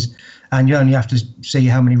 70s. And you only have to see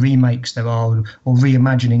how many remakes there are, or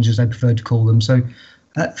reimaginings, as they prefer to call them. So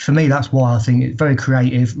for me, that's why I think it's very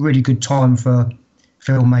creative, really good time for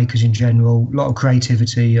filmmakers in general, a lot of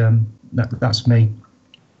creativity. That's me.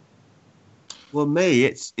 Well, me,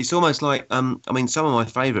 it's almost like, some of my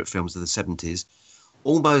favourite films of the 70s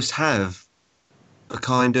almost have a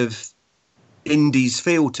kind of indies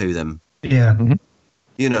feel to them. Yeah. Mm-hmm.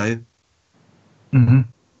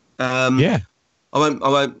 Yeah. I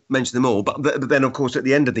won't mention them all, but then of course at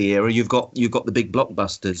the end of the era you've got the big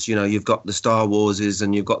blockbusters. You've got the Star Warses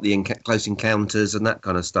and you've got the Close Encounters and that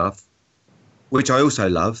kind of stuff. which I also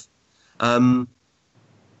love.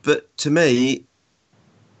 But to me,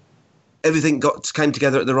 everything came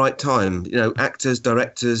together at the right time. You know, actors,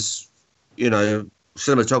 directors, you know,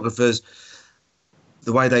 cinematographers,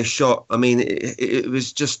 the way they shot. I mean, it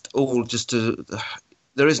was just all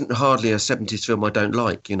there isn't hardly a 70s film I don't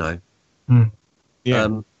like, you know.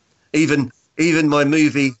 Yeah. Even my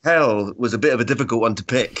movie Hell was a bit of a difficult one to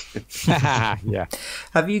pick. Yeah.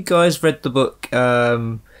 Have you guys read the book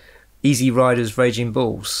Easy Riders, Raging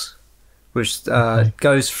Bulls, which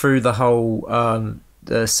goes through the whole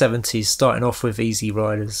the 70s, starting off with Easy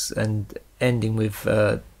Riders and ending with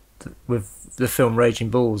the film Raging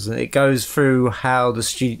Bulls, and it goes through how the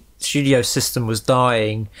studio system was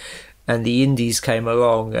dying, and the indies came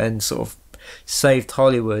along and sort of saved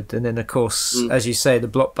Hollywood, and then of course, as you say, the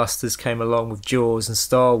blockbusters came along with Jaws and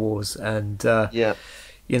Star Wars, and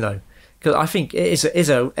you know, because I think it is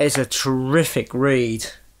a terrific read.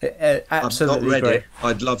 Absolutely I've not read great. it.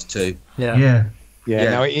 I'd love to. Yeah.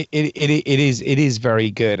 No, it is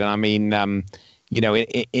very good, and I mean, you know,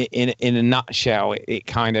 in a nutshell, it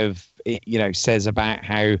kind of you know, says about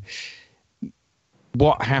how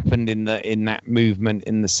what happened in that movement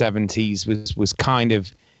in the 70s was kind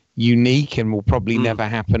of unique and will probably never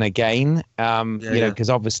happen again. You know, because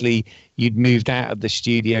obviously you'd moved out of the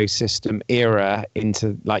studio system era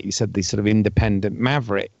into, like you said, these sort of independent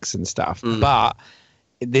mavericks and stuff. But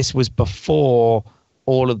this was before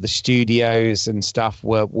all of the studios and stuff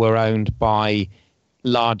were owned by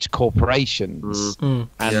large corporations, and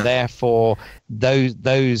therefore those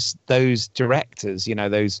directors, you know,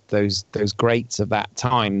 those greats of that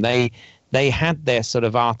time, they had their sort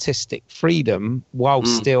of artistic freedom while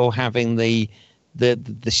still having the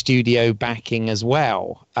studio backing as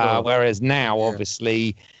well. Whereas now,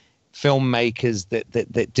 obviously, filmmakers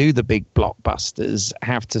that do the big blockbusters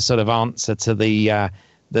have to sort of answer to the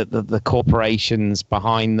corporations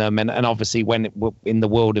behind them, and obviously when in the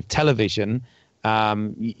world of television,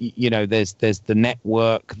 you know, there's the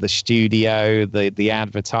network, the studio, the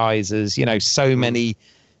advertisers, you know, so many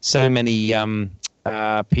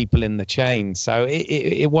people in the chain. So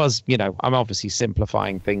it was, you know, I'm obviously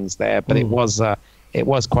simplifying things there, but it was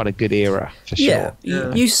quite a good era for sure.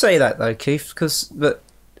 Yeah, you say that though, Keith, because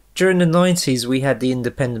during the 90s we had the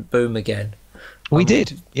independent boom again. We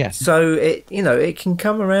did, yes. So it can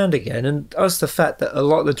come around again, and as the fact that a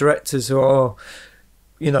lot of the directors who are,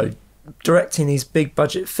 you know, directing these big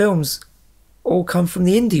budget films all come from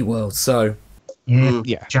the indie world. So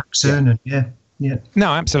Jackson and No,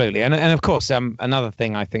 absolutely, and of course, another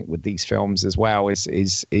thing I think with these films as well is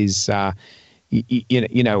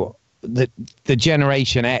you know, the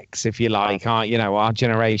Generation X, if you like, our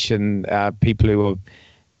generation, people who were,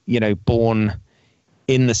 you know, born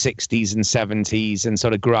in the 60s and 70s and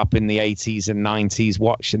sort of grew up in the 80s and 90s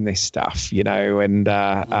watching this stuff, you know, and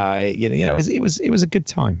you know, it was a good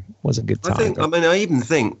time. It was a good time. I even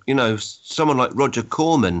think, you know, someone like Roger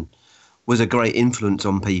Corman was a great influence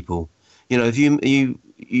on people. You know, if you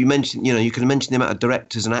mentioned, you know, you can mention the amount of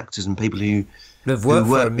directors and actors and people who worked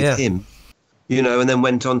with him, you know, and then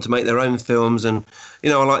went on to make their own films. And, you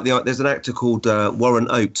know, I like there's an actor called Warren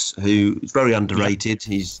Oates, who is very underrated.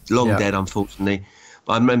 He's long dead, unfortunately.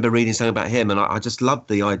 But I remember reading something about him, and I just loved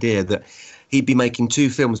the idea that he'd be making two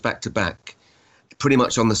films back to back, pretty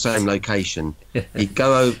much on the same location. He'd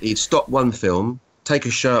go over, he'd stop one film, take a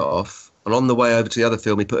shirt off, and on the way over to the other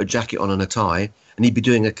film, he'd put a jacket on and a tie, and he'd be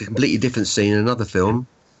doing a completely different scene in another film,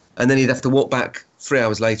 and then he'd have to walk back 3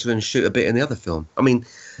 hours later and shoot a bit in the other film. I mean,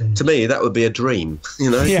 to me, that would be a dream,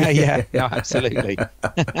 you know? Yeah, absolutely.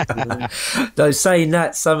 Though saying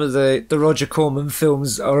that, some of the Roger Corman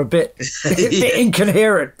films are a bit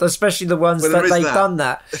incoherent, especially the ones that they've done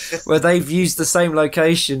that, where they've used the same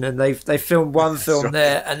location and they filmed one film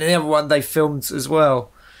there and the other one they filmed as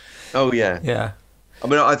well. Oh, yeah. Yeah. I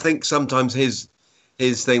mean, I think sometimes his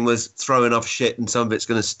thing was throw enough shit and some of it's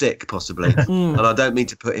going to stick, possibly. And I don't mean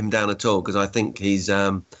to put him down at all, because I think he's,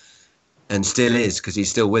 and still is, because he's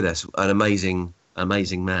still with us, an amazing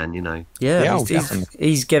man, you know. Yeah,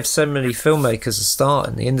 he's given so many filmmakers a start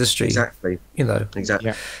in the industry. Exactly. You know. Exactly.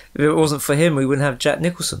 Yeah. If it wasn't for him, we wouldn't have Jack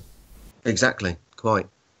Nicholson. Exactly. Quite.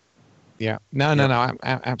 Yeah. No,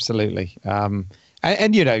 absolutely.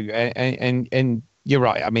 And you know, and you're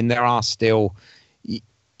right. I mean, there are still,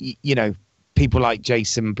 you know, people like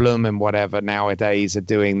Jason Blum and whatever nowadays are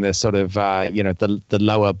doing the sort of you know, the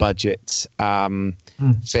lower budget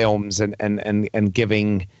films and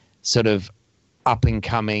giving sort of up and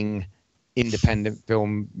coming independent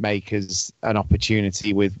filmmakers an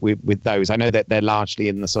opportunity with those. I know that they're largely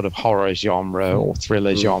in the sort of horror genre or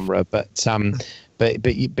thriller genre, but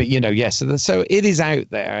yeah. So it is out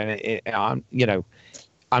there, and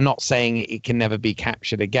I'm not saying it can never be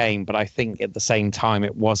captured again, but I think at the same time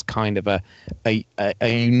it was kind of a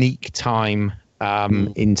unique time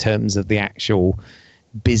in terms of the actual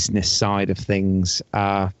business side of things.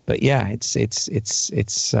 But yeah, it's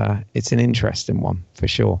an interesting one for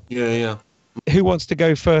sure. Yeah. Who wants to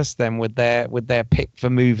go first then with their pick for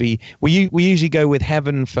movie? We usually go with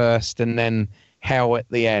Heaven first and then Hell at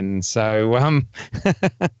the end. So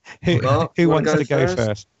who wants to go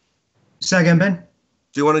first? Say again, Ben.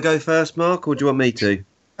 Do you want to go first, Mark, or do you want me to?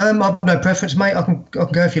 I've no preference, mate. I can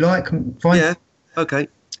go if you like. Fine. Yeah. Okay.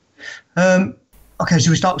 Okay,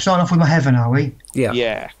 so starting off with my Heaven, are we?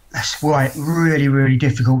 Yeah. That's right. Really, really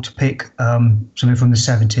difficult to pick something from the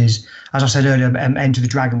 70s. As I said earlier, Enter the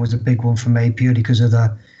Dragon was a big one for me, purely because of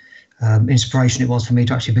the inspiration it was for me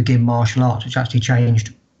to actually begin martial arts, which actually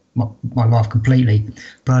changed my life completely.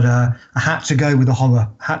 But I had to go with the horror.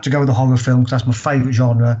 Film because that's my favourite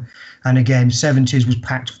genre. And again, 70s was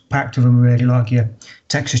packed of them, really, like your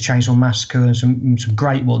Texas Chainsaw Massacre and some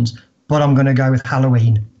great ones. But I'm going to go with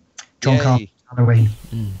Halloween. John Carpenter's Halloween.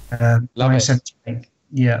 Love it.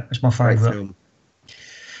 Yeah, it's my favourite.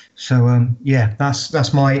 So yeah,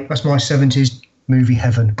 that's my 70s movie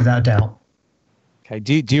Heaven, without a doubt. Okay.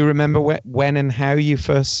 Do you remember when and how you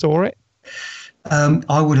first saw it?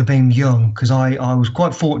 I would have been young because I was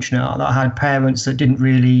quite fortunate that I had parents that didn't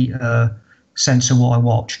really censor what I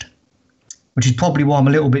watched, which is probably why I'm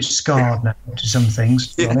a little bit scarred now to some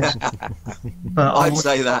things, to be honest. But I'd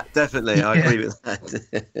say that, definitely. Yeah. I agree with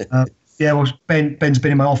that. Well, Ben's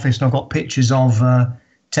been in my office and I've got pictures of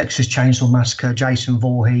Texas Chainsaw Massacre, Jason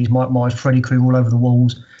Voorhees, Mike Myers, Freddy Krueger all over the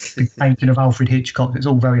walls, big painting of Alfred Hitchcock. It's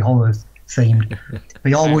all very horror themed.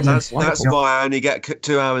 But I wouldn't. That's why I only get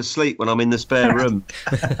 2 hours sleep when I'm in the spare room.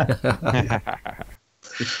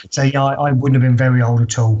 So yeah, I wouldn't have been very old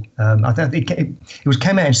at all. I think it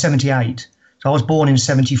came out in '78, so I was born in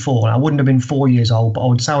 '74. I wouldn't have been 4 years old, but I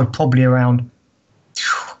would say I was probably around.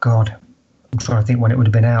 God, I'm trying to think when it would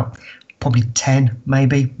have been out. Probably 10,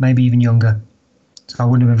 maybe even younger. So I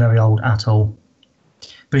wouldn't have been very old at all.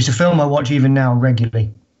 But it's a film I watch even now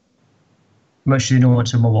regularly. Much to the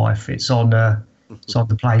annoyance of my wife. It's on the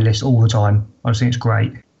playlist all the time. I just think it's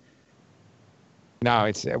great. No,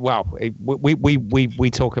 it's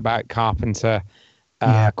we talk about Carpenter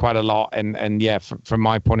quite a lot, and yeah, from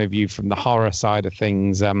my point of view, from the horror side of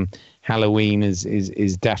things, Halloween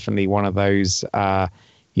is definitely one of those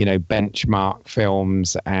benchmark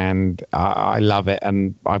films, and I love it,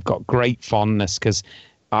 and I've got great fondness because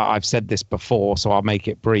I've said this before, so I'll make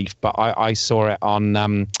it brief. But I saw it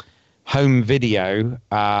on home video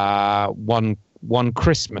one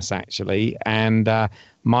Christmas actually, and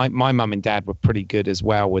my mum and dad were pretty good as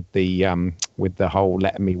well with the whole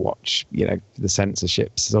letting me watch the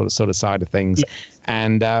censorship sort of side of things,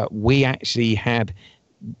 and we actually had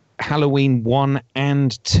Halloween 1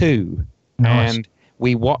 and 2, nice. And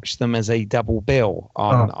we watched them as a double bill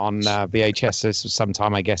on VHS. This was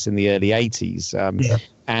sometime, I guess, in the early 80s.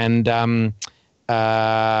 And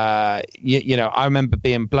I remember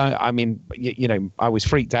being blown. I mean, I was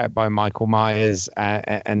freaked out by Michael Myers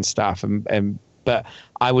and stuff, but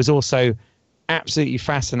I was also absolutely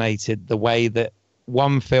fascinated the way that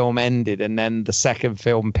one film ended and then the second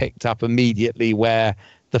film picked up immediately where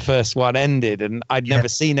the first one ended, and I'd never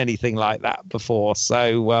seen anything like that before.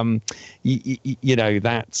 So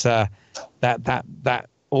that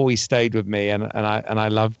always stayed with me, and I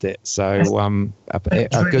loved it. So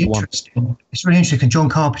a good one. It's really interesting. John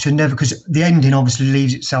Carpenter never, because the ending obviously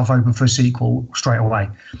leaves itself open for a sequel straight away,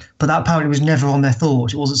 but that apparently was never on their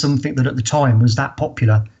thoughts. It wasn't something that at the time was that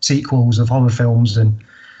popular. Sequels of horror films and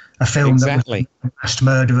a film that was a masked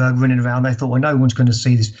murderer running around. They thought, well, no one's going to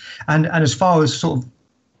see this. And as far as sort of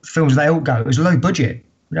films they all go, it was low budget,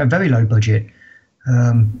 very low budget.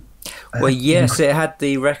 Well, yes, it had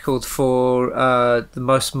the record for the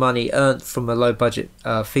most money earned from a low budget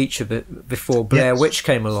feature before Blair Witch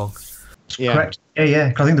came along. Correct.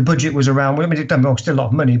 Yeah. I think the budget was around. Well, I mean, it done still a lot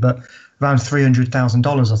of money, but around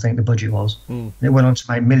 $300,000. I think the budget was. It went on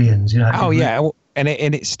to make millions. Oh yeah, and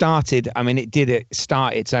it started. I mean, it did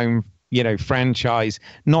start its own franchise,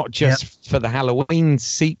 not just for the Halloween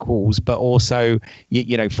sequels, but also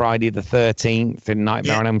Friday the 13th and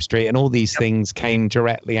Nightmare on Elm Street, and all these things came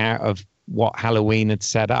directly out of what Halloween had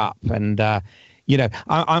set up. And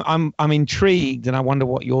I'm intrigued, and I wonder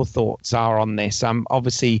what your thoughts are on this.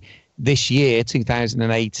 Obviously this year,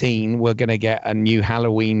 2018, we're going to get a new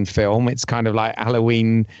Halloween film. It's kind of like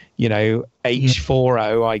Halloween,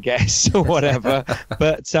 H40, I guess, or whatever.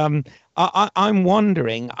 But I'm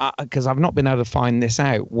wondering, because I've not been able to find this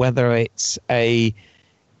out, whether it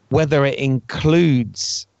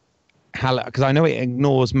includes because I know it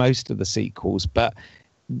ignores most of the sequels, but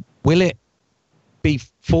will it be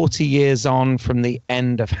 40 years on from the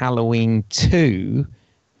end of Halloween 2,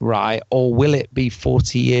 right? Or will it be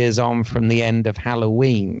 40 years on from the end of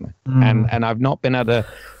Halloween? And I've not been able to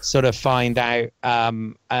sort of find out,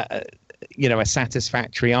 a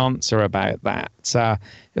satisfactory answer about that.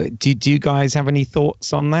 Do you guys have any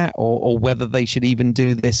thoughts on that, or whether they should even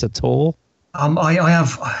do this at all? I'm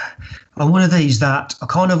one of these that I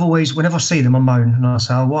kind of always, whenever I see them, I moan and I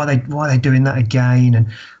say, why are they doing that again? And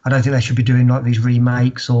I don't think they should be doing like these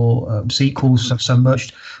remakes or sequels so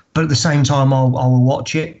much. But at the same time, I will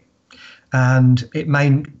watch it. And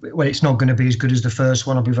it's not going to be as good as the first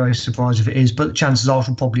one. I'll be very surprised if it is. But chances are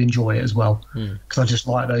I'll probably enjoy it as well, because I just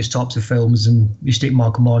like those types of films. And you stick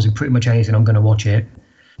Michael Myers in pretty much anything, I'm going to watch it.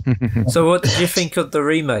 So what did you think of the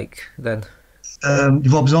remake then? The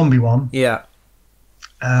Rob Zombie one. Yeah.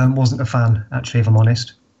 Wasn't a fan, actually, if I'm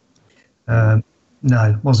honest.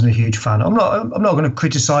 No, wasn't a huge fan. I'm not going to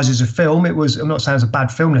criticise it as a film. I'm not saying it's a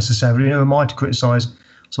bad film necessarily. Who am I to criticise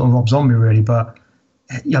sort of Rob Zombie really? But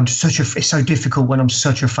it's so difficult when I'm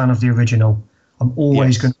such a fan of the original. I'm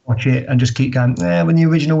always going to watch it and just keep going. When the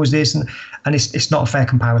original was this, and it's not a fair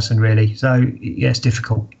comparison really. So yeah, it's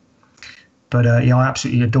difficult. But I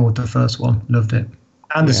absolutely adored the first one. Loved it,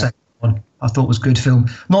 and the second one I thought was a good film.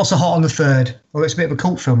 Not so hot on the third. Well, it's a bit of a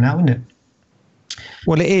cult film now, isn't it?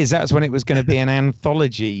 Well, it is. That's when it was going to be an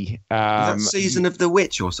anthology. Is that Season of the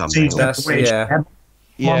Witch or something? Season of the Witch.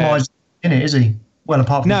 My mind's in it, is he? Well,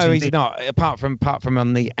 apart from no, he's not. Apart from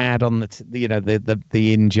on the ad on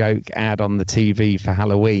the in-joke ad on the TV for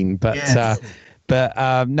Halloween, but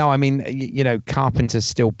no, I mean, Carpenter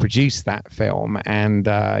still produced that film, and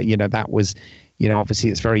that was, obviously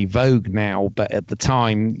it's very vogue now, but at the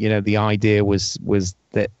time, the idea was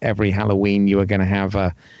that every Halloween you were going to have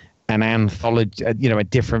an anthology, a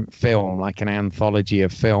different film, like an anthology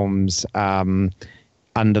of films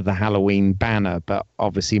under the Halloween banner. But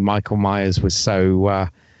obviously Michael Myers was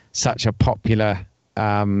such a popular,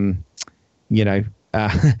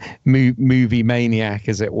 movie maniac,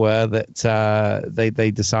 as it were, that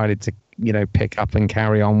they decided to, pick up and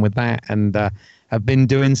carry on with that, and have been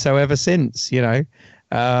doing so ever since,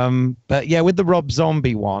 But yeah, with the Rob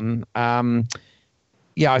Zombie one,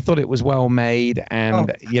 I thought it was well made, and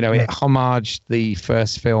it homaged the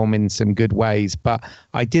first film in some good ways. But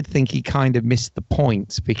I did think he kind of missed the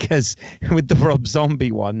point, because with the Rob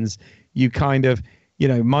Zombie ones, you kind of,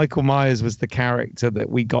 Michael Myers was the character that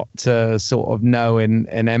we got to sort of know and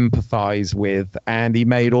empathize with, and he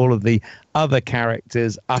made all of the other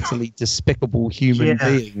characters utterly despicable human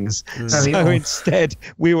beings. So instead,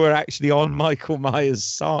 we were actually on Michael Myers'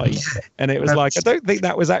 side, and it was like, I don't think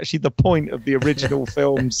that was actually the point of the original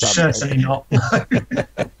film. Certainly not. And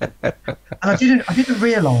I didn't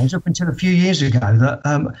realise up until a few years ago that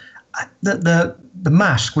the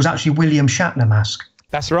mask was actually William Shatner mask.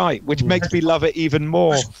 That's right, which makes me love it even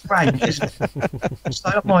more. It's great, isn't it? It's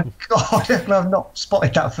like, oh my God, I've not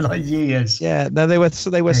spotted that for like years. Yeah, no, they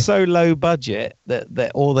were so low budget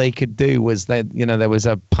that all they could do was there was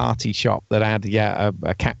a party shop that had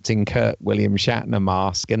a Captain Kirk William Shatner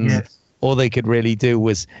mask, and all they could really do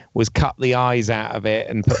was cut the eyes out of it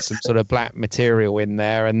and put some sort of black material in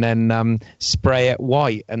there, and then spray it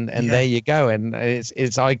white, and there you go, and it's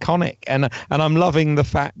iconic, and I'm loving the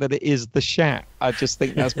fact that it is the Shat. I just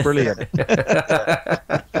think that's brilliant.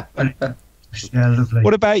 Yeah, lovely.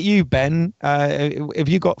 What about you, Ben? Have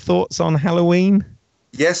you got thoughts on Halloween?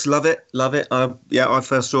 Yes, love it. I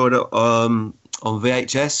first saw it on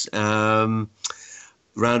VHS.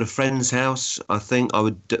 Around a friend's house. I think I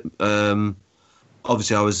would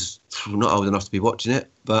obviously I was not old enough to be watching it,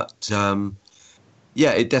 but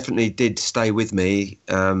it definitely did stay with me.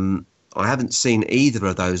 I haven't seen either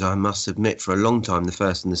of those, I must admit, for a long time, the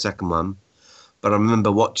first and the second one, but I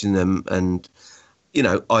remember watching them, and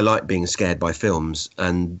I like being scared by films,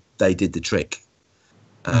 and they did the trick.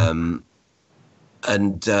 And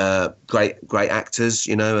great actors,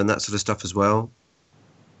 and that sort of stuff as well.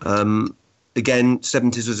 Again,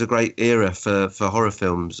 70s was a great era for horror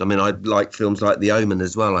films. I mean, I like films like The Omen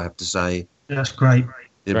as well, I have to say. That's great.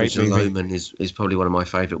 The original Omen is probably one of my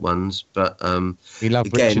favourite ones. But we love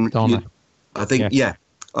Richard Donner. I think,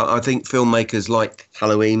 I think filmmakers like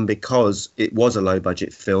Halloween because it was a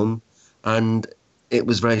low-budget film, and it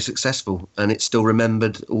was very successful, and it's still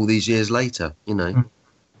remembered all these years later,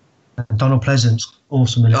 And Donald Pleasant's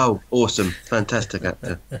awesome in it. Oh, awesome. Fantastic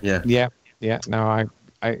actor. Yeah. Yeah. No,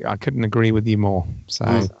 I couldn't agree with you more.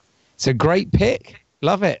 So it's a great pick.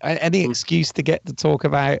 Love it. Any excuse to get to talk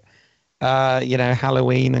about,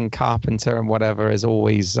 Halloween and Carpenter and whatever is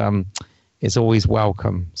always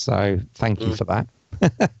welcome. So thank you for that.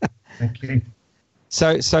 Thank you.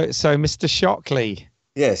 So Mr. Shockley.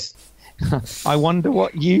 Yes. I wonder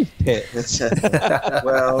what you picked.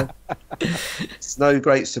 Well, it's no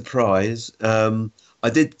great surprise. I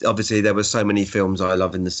did, obviously, there were so many films I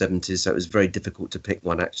love in the 70s, so it was very difficult to pick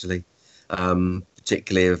one, actually.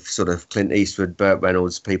 Particularly of sort of Clint Eastwood, Burt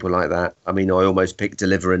Reynolds, people like that. I mean, I almost picked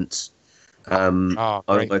Deliverance. I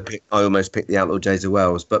almost picked The Outlaw Days of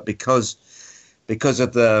Wells, but because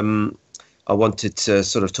of the, I wanted to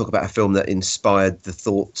sort of talk about a film that inspired the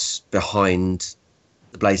thoughts behind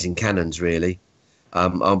the Blazing Cannons, really.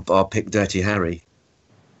 I'll pick Dirty Harry.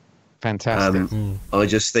 Fantastic. I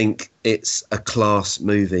just think it's a class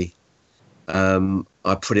movie.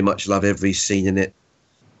 I pretty much love every scene in it.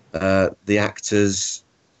 The actors,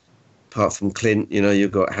 apart from Clint,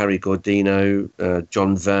 you've got Harry Gordino,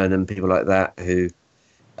 John Vernon, people like that, who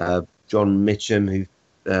John Mitchum,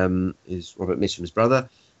 who is Robert Mitchum's brother,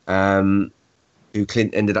 who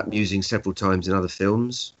Clint ended up using several times in other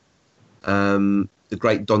films. The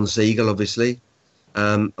great Don Siegel, obviously.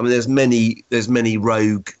 I mean, there's many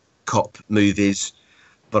rogue cop movies,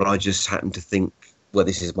 but I just happen to think, well,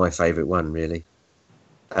 this is my favourite one, really.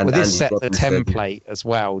 And this set the template as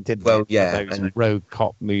well, didn't it? Yeah, those rogue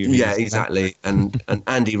cop movies. Yeah, exactly. and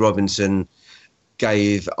Andy Robinson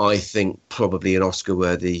gave, I think, probably an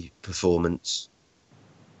Oscar-worthy performance.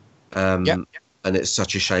 And it's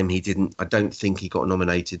such a shame he didn't. I don't think he got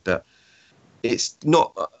nominated, but it's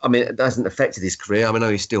not. I mean, it hasn't affected his career. I mean, I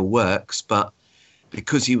know he still works, but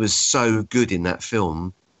because he was so good in that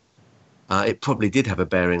film, it probably did have a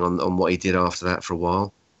bearing on what he did after that for a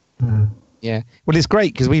while. Yeah. Well, it's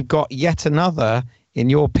great because we've got yet another in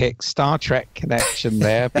your pick Star Trek connection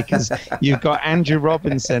there, because you've got Andrew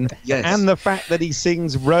Robinson and the fact that he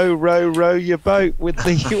sings "Row, row, row your boat" with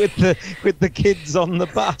the kids on the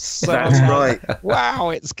bus. So that's right. Wow,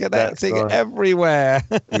 it's connecting everywhere.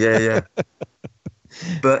 Yeah.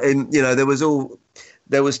 But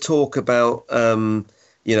there was talk about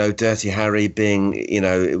Dirty Harry being,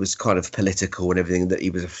 it was kind of political and everything, that he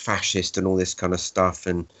was a fascist and all this kind of stuff.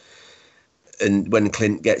 And when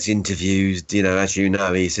Clint gets interviewed, as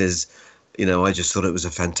he says, I just thought it was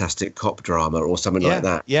a fantastic cop drama or something like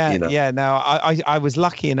that. Yeah. No, I was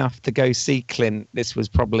lucky enough to go see Clint. This was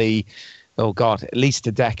probably, at least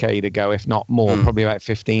a decade ago, if not more, probably about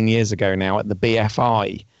 15 years ago now, at the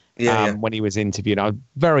BFI. When he was interviewed, I was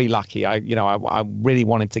very lucky. I really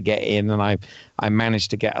wanted to get in, and I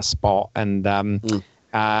managed to get a spot. And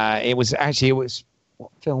it was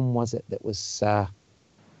what film was it that was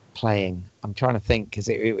playing? I'm trying to think, because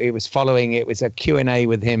it was following. It was a Q&A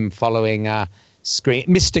with him following Screen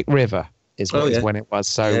Mystic River is when it was.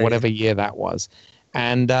 So whatever year that was,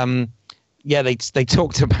 and they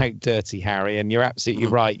talked about Dirty Harry, and you're absolutely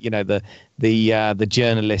right. The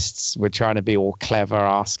journalists were trying to be all clever,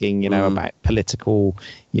 asking about political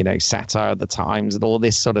satire of the times and all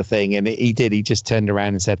this sort of thing. And he just turned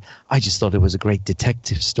around and said, "I just thought it was a great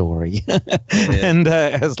detective story." And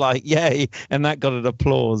it was like, yay, and that got an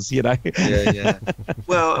applause. Yeah.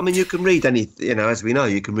 Well, I mean, you can read any, as we know,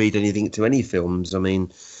 you can read anything to any films. I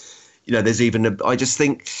mean, there's even I just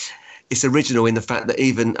think it's original in the fact that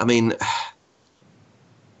even, I mean,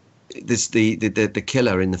 this the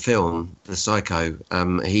killer in the film, the psycho,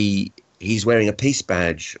 he's wearing a peace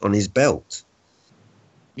badge on his belt.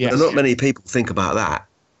 Yes. Not many people think about that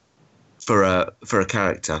for a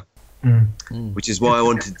character, which is why I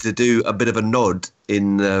wanted to do a bit of a nod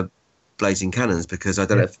in Blazing Cannons, because I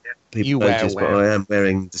don't know if people notice, but I am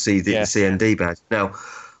wearing the CND badge. Now,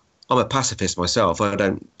 I'm a pacifist myself. I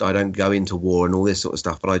don't go into war and all this sort of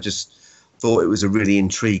stuff, but I just thought it was a really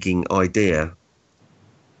intriguing idea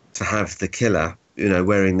to have the killer,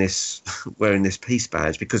 wearing this peace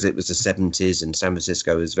badge, because it was the 70s and San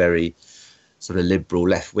Francisco was very sort of liberal,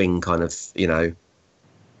 left wing kind of,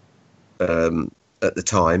 at the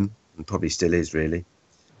time, and probably still is really.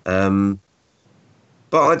 But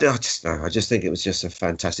I just think it was just a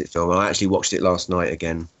fantastic film. I actually watched it last night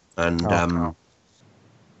again, and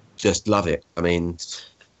just love it. I mean,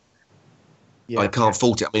 I can't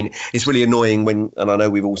fault it. I mean, it's really annoying and I know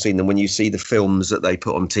we've all seen them, when you see the films that they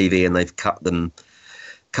put on TV and they've cut the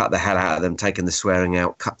hell out of them, taken the swearing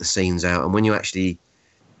out, cut the scenes out, and when you actually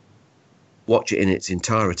watch it in its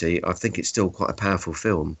entirety, I think it's still quite a powerful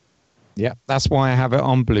film. Yeah, that's why I have it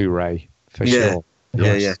on Blu-ray for sure.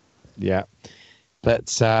 Yeah.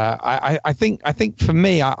 But I think for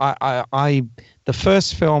me, the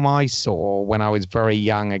first film I saw when I was very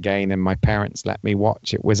young again, and my parents let me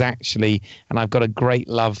watch it, was actually, and I've got a great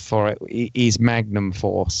love for it, is Magnum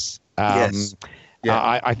Force. Yes.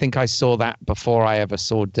 Yeah. I think I saw that before I ever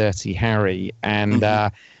saw Dirty Harry, and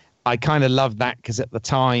I kind of loved that because at the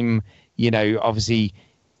time, you know, obviously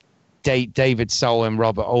David Soul and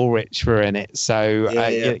Robert Ulrich were in it, so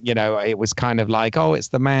you know, it was kind of like, oh, it's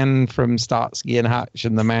the man from Starsky and Hutch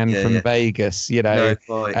and the man from Vegas, you know.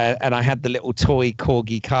 And I had the little toy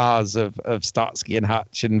corgi cars of Starsky and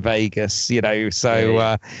Hutch and Vegas, you know.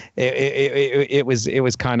 So it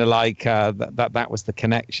was kind of like that was the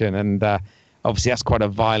connection, and obviously that's quite a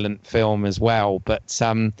violent film as well. But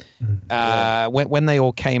when they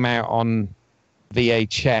all came out on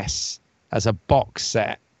VHS as a box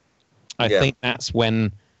set, I think that's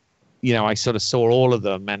when, you know, I sort of saw all of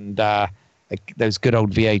them, and those good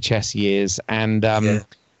old VHS years. And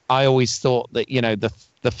I always thought that, you know,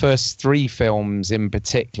 the first three films in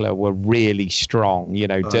particular were really strong. You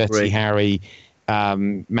know, Dirty Harry,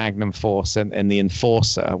 Magnum Force, and The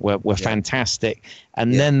Enforcer were fantastic.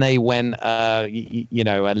 And then they went, you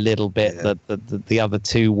know, a little bit. The other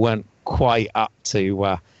two weren't quite up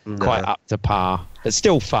to par, but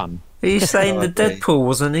still fun. Are you saying the Deadpool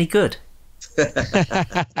wasn't any good? I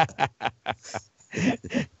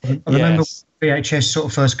remember VHS sort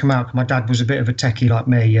of first come out. My dad was a bit of a techie like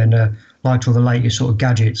me, and liked all the latest sort of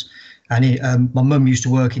gadgets. And my mum used to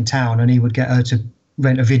work in town, and he would get her to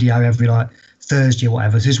rent a video every like Thursday or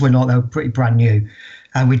whatever. This is when like they were pretty brand new,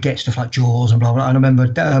 and we'd get stuff like Jaws and blah blah. And I remember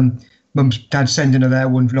dad sending her there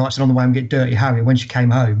one night, said on the way and get Dirty Harry. When she came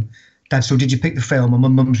home, Dad said, "Did you pick the film?" And my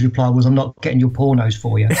mum's reply was, "I'm not getting your pornos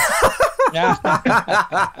for you." Nice.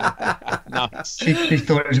 She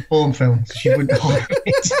thought it was a porn film, so she wouldn't order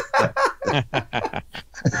it.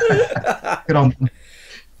 Good on them.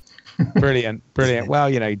 Brilliant. Well,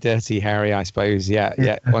 you know, Dirty Harry, I suppose.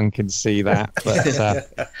 Yeah, one can see that.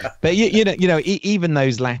 But you know, even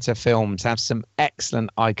those latter films have some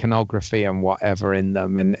excellent iconography and whatever in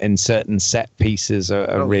them, and certain set pieces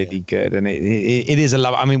are really good. And it is a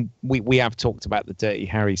love. I mean, we have talked about the Dirty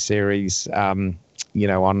Harry series, you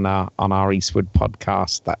know, on our Eastwood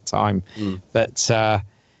podcast that time. But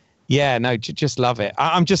just love it.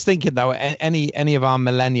 I'm just thinking though, any of our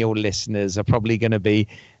millennial listeners are probably going to be,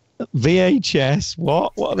 VHS,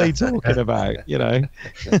 what are they talking about, you know?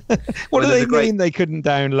 What do they mean they couldn't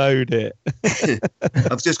download it?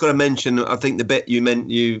 I've just got to mention, I think the bit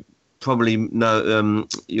you probably know,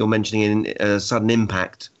 you're mentioning in Sudden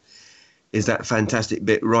Impact, is that fantastic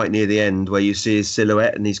bit right near the end where you see his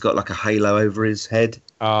silhouette and he's got like a halo over his head.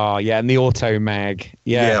 Oh yeah, and the auto mag.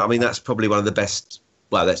 Yeah, I mean, that's probably one of the best,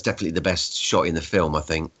 well, that's definitely the best shot in the film, I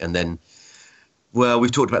think. And then, well,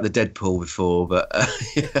 we've talked about the Deadpool before, but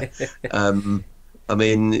I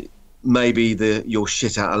mean, maybe you're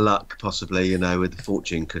shit out of luck, possibly, you know, with the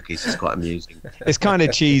fortune cookies is quite amusing. It's kind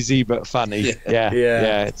of cheesy but funny.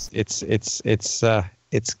 Yeah.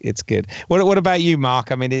 It's good. What about you,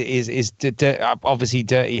 Mark? I mean, obviously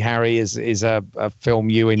Dirty Harry is a film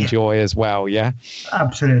you enjoy as well, yeah?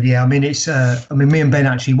 Absolutely, yeah. I mean, it's me and Ben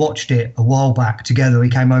actually watched it a while back together. We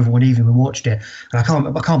came over one evening and watched it, and I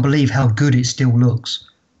can't believe how good it still looks.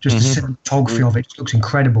 Just the cinematography of it looks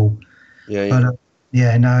incredible. But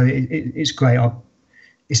it's great.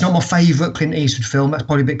 It's not my favourite Clint Eastwood film. That's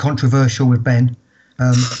probably a bit controversial with Ben.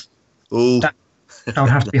 That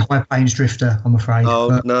would have to be High Plains Drifter, I'm afraid.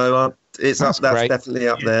 No, it's up. That's definitely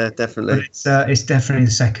up there. Definitely. It's definitely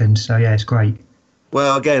the second. So yeah, it's great.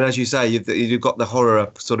 Well, again, as you say, you've got the horror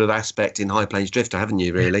sort of aspect in High Plains Drifter, haven't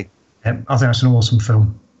you? Really? Yeah, I think that's an awesome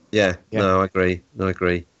film. Yeah. No, I agree. No,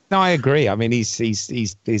 I agree. I mean, he's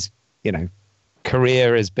you know,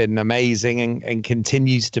 career has been amazing and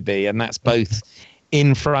continues to be, and that's both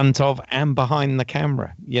in front of and behind the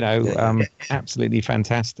camera. You know, absolutely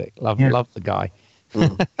fantastic. Love the guy.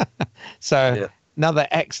 So another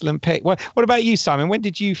excellent pick. What about you, Simon? When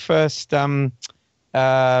did you first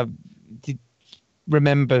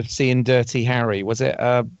remember seeing Dirty Harry? Was it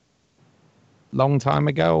a long time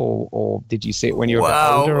ago, or did you see it when you were a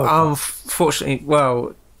bit older? Unfortunately,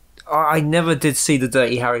 I never did see the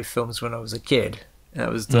Dirty Harry films when I was a kid. That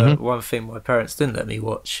was the one thing my parents didn't let me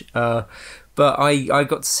watch. But I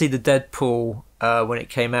got to see the Deadpool when it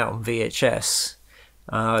came out on VHS.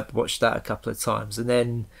 I watched that a couple of times, and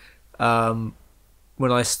then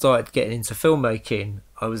when I started getting into filmmaking,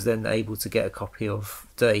 I was then able to get a copy of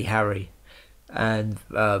Dirty Harry, and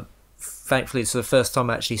thankfully it's the first time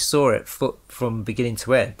I actually saw it from beginning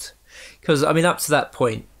to end. Because I mean, up to that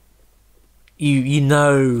point, you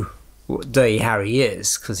know what Dirty Harry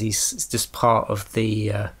is, because he's just part of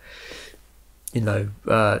the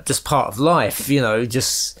just part of life,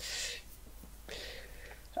 just.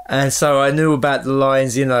 And so I knew about the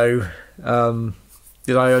lines, did I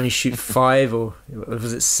only shoot 5 or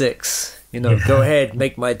was it 6? Go ahead,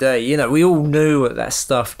 make my day. We all knew that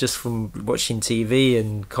stuff just from watching TV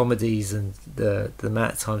and comedies and the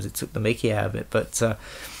amount of times it took the mickey out of it. But,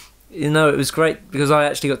 it was great because I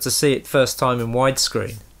actually got to see it first time in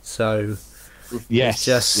widescreen. So, yes,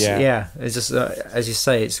 it's just as you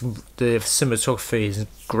say, it's the cinematography is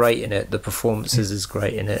great in it, the performances is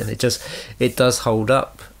great in it, and it does hold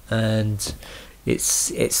up. And it's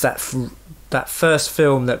that first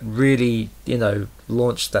film that really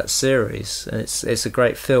launched that series, and it's a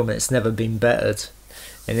great film, and it's never been bettered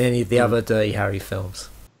in any of the other Dirty Harry films.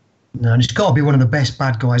 No, and it's got to be one of the best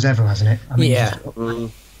bad guys ever, hasn't it? I mean, yeah.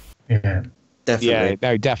 Yeah. Definitely. Yeah,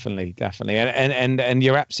 no, definitely, and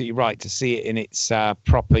you're absolutely right. To see it in its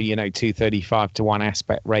proper, 235:1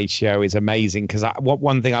 aspect ratio is amazing. Because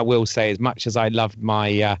one thing I will say, as much as I loved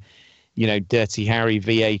my, Dirty Harry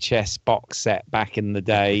VHS box set back in the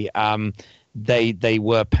day, they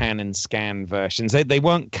were pan and scan versions. They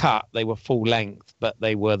weren't cut; they were full length, but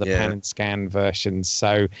they were the pan and scan versions.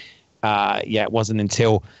 So, it wasn't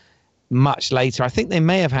until much later. I think they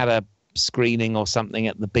may have had a screening or something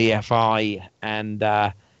at the BFI, and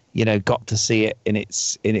got to see it in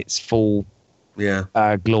its full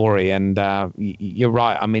glory. And you're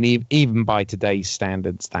right. I mean, even by today's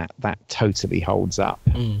standards, that totally holds up.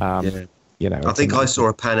 I think I saw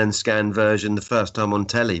a pan and scan version the first time on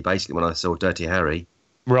telly, basically when I saw Dirty Harry.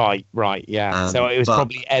 Right, yeah. So it was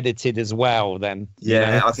probably edited as well then.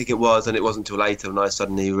 Yeah, I think it was, and it wasn't until later when I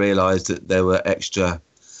suddenly realised that there were extra.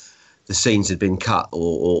 The scenes had been cut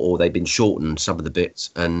or they'd been shortened, some of the bits,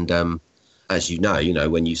 and as you know,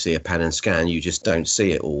 when you see a pan and scan, you just don't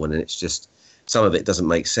see it all, and it's just some of it doesn't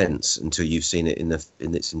make sense until you've seen it in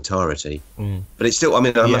its entirety. But it's still, I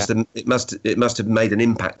mean, it must have made an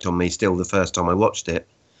impact on me still the first time I watched it.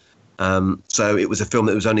 So it was a film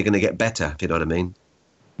that was only going to get better, if you know what I mean.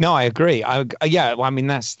 No, I agree. Well, I mean,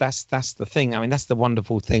 that's the thing. I mean, that's the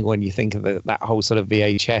wonderful thing when you think of that whole sort of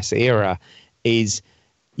VHS era is.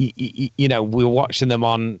 We're watching them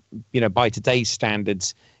on, by today's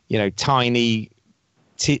standards, tiny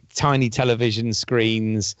television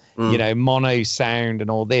screens, mono sound and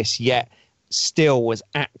all this, yet still was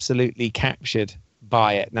absolutely captured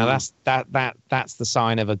by it. Now that's the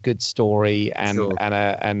sign of a good story and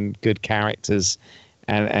and good characters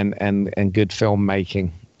and good filmmaking,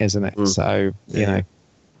 isn't it? So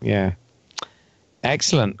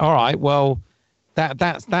excellent. All right, well.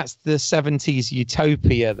 That's the 70s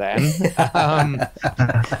utopia then.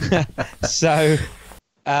 So,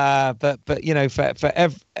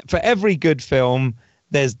 for every good film,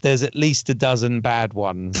 there's at least a dozen bad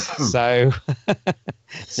ones. So,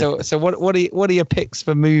 so what are your picks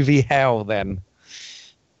for movie hell then?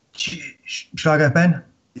 Should I go, Ben?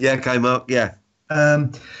 Yeah, okay, Mark. Yeah.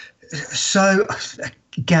 So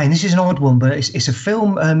again, this is an odd one, but it's a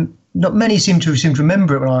film. Not many seem to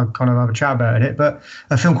remember it when I kind of have a chat about it, but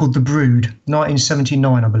a film called The Brood,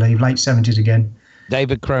 1979, I believe, late 70s again.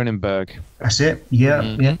 David Cronenberg. That's it.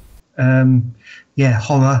 Yeah, yeah.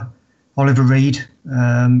 Horror. Oliver Reed.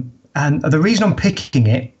 And the reason I'm picking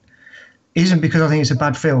it isn't because I think it's a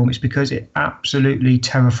bad film. It's because it absolutely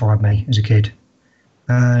terrified me as a kid.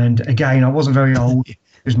 And again, I wasn't very old.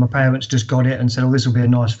 Because my parents just got it and said, "Oh, this will be a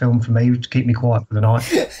nice film for me to keep me quiet for the night."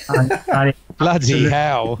 And bloody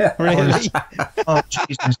hell, really? Oh,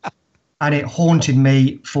 Jesus. And it haunted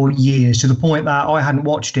me for years, to the point that I hadn't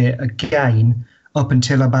watched it again up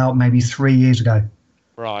until about maybe 3 years ago.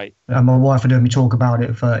 Right. And my wife had heard me talk about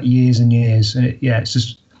it for years and years. And it's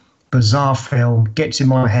just bizarre film, gets in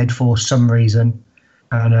my head for some reason.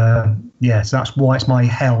 And so that's why it's my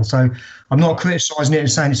hell. So I'm not criticising it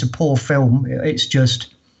and saying it's a poor film. It's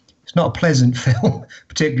not a pleasant film,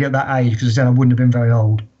 particularly at that age, because I wouldn't have been very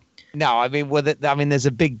old. No, I mean, there's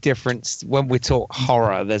a big difference when we talk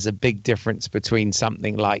horror. There's a big difference between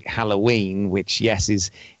something like Halloween, which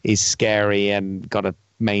is scary and got a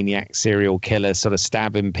maniac serial killer sort of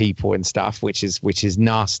stabbing people and stuff, which is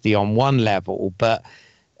nasty on one level, but.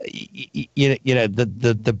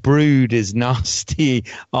 The Brood is nasty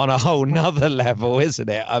on a whole nother level, isn't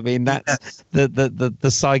it? I mean, that's the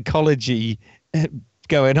psychology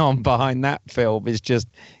going on behind that film is just,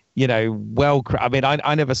 I mean,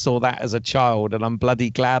 I never saw that as a child, and I'm bloody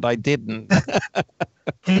glad I didn't.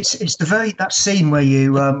 It's that scene where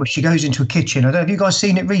she goes into a kitchen. Have you guys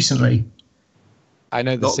seen it recently? I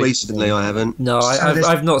know not recently. I haven't. No,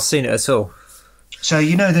 I've not seen it at all. So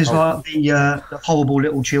there's like the horrible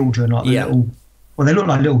little children, like the little. Well, they look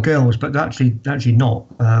like little girls, but they're actually not.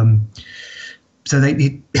 So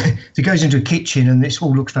they goes into a kitchen, and this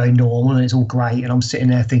all looks very normal, and it's all great. And I'm sitting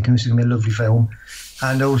there thinking this is gonna be a lovely film.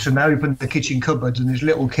 And all of a sudden, they open the kitchen cupboards, and this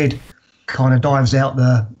little kid kind of dives out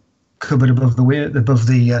the cupboard above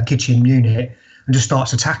the kitchen unit and just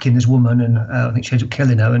starts attacking this woman, and I think she ends up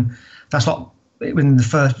killing her. And that's like in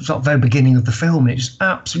the very beginning of the film. It just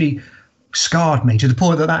absolutely scarred me to the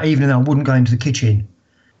point that evening I wouldn't go into the kitchen.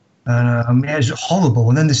 And it was horrible.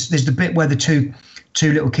 And then there's the bit where the two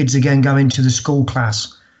little kids again go into the school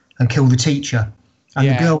class and kill the teacher, and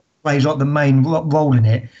the girl plays like the main role in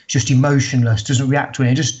it, just emotionless, doesn't react to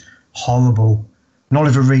it, just horrible. And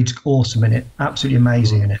Oliver Reed's awesome in it, absolutely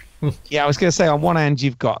amazing in it. Yeah, I was going to say, on one hand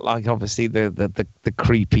you've got like obviously the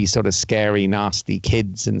creepy sort of scary nasty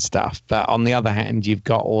kids and stuff, but on the other hand you've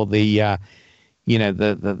got all the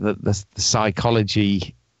the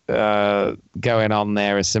psychology going on.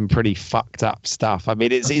 There is some pretty fucked up stuff. I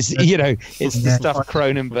mean, it's the stuff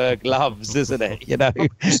Cronenberg loves, isn't it?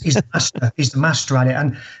 He's the master at it.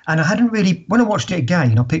 And I hadn't really, when I watched it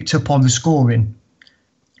again, I picked up on the scoring.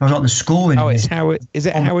 I was like, the scoring. Oh, it's Howard. Is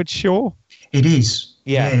it Howard Shore? It is.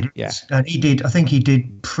 Yeah. And I think he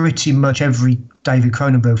did pretty much every David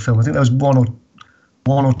Cronenberg film. I think there was one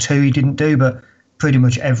or two he didn't do, but pretty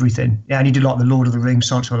much everything. Yeah, and he did like the Lord of the Rings,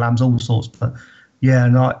 Silence of the Lambs, all sorts. But yeah,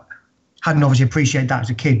 and I hadn't obviously appreciated that as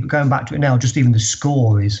a kid, but going back to it now, just even the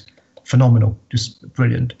score is phenomenal, just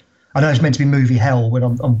brilliant. I know it's meant to be movie hell when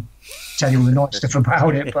I'm telling you all the nice stuff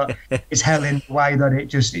about it, but it's hell in the way that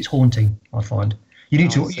it's haunting, I find. You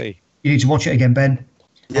need to watch it again, Ben.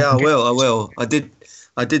 Yeah, I will. I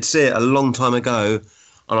did see it a long time ago,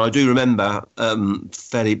 and I do remember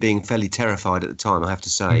being fairly terrified at the time, I have to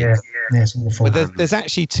say. Yeah, it's awful. But there's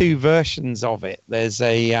actually two versions of it. There's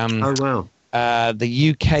a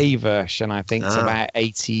the UK version, I think, is about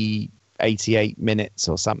 88 minutes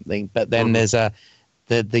or something. But then there's the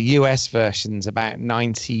US version's about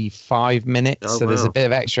 95 minutes. So there's a bit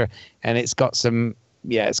of extra, and it's got some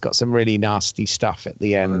really nasty stuff at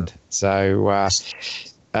the end. So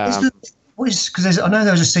because I know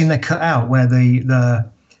there was a scene they cut out where the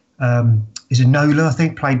is it Nola, I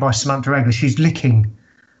think, played by Samantha Egger. She's licking.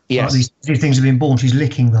 Yes, like these things have been born. She's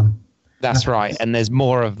licking them. That's right, and there's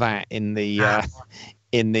more of that in the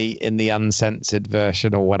in the uncensored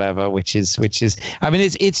version or whatever, which is. I mean,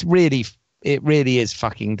 it really is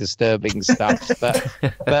fucking disturbing stuff.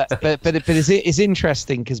 but it's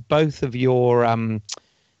interesting because both of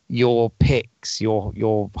your picks,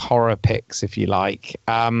 your horror picks, if you like,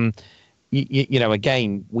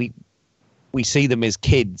 again, we see them as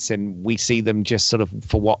kids, and we see them just sort of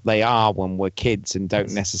for what they are when we're kids, and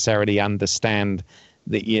don't necessarily understand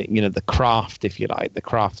the craft, if you like, the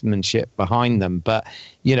craftsmanship behind them. But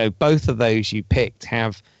both of those you picked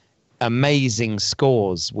have amazing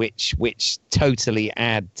scores, which totally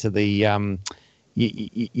add to the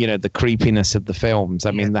the creepiness of the films.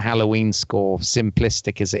 I mean, the Halloween score,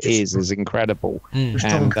 simplistic as it is incredible.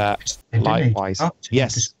 And likewise,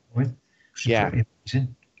 yes,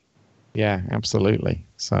 yeah, absolutely.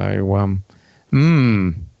 So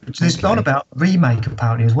there's one about remake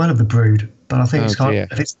apparently as well of The Brood, but I think it's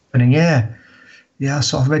happening. Yeah, I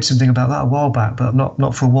sort of read something about that a while back, but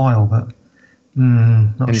not for a while. But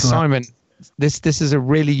not and sure. Simon, this is a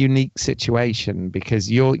really unique situation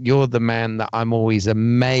because you're the man that I'm always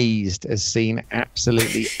amazed has seen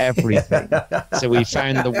absolutely everything. So we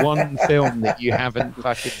found the one film that you haven't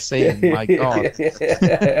fucking seen. My God.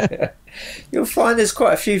 You'll find there's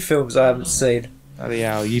quite a few films I haven't seen. Bloody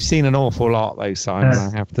hell, you've seen an awful lot though, Simon.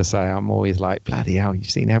 I have to say, I'm always like, bloody hell,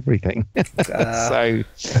 you've seen everything.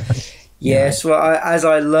 Yes, well, as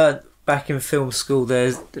I learnt back in film school,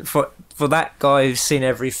 there's for that guy who's seen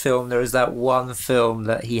every film, there is that one film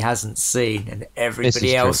that he hasn't seen, and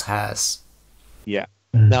everybody else has. Yeah,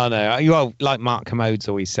 no. Well, like Mark Commode's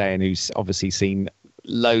always saying, who's obviously seen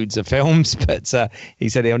loads of films, but he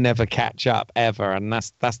said he'll never catch up ever, and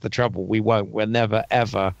that's the trouble. We'll never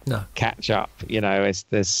ever catch up.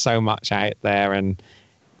 There's so much out there and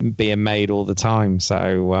being made all the time.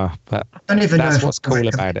 So, but that's what's cool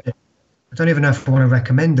about it. I don't even know if I want to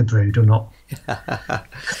recommend The Brood or not.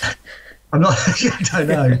 I'm not. I don't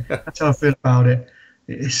know. That's how I feel about it.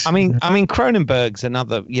 I mean, Cronenberg's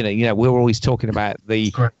another. We're always talking about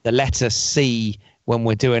the letter C when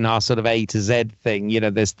we're doing our sort of A to Z thing.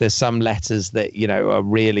 There's some letters that are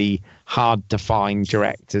really hard to find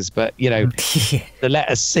directors, but the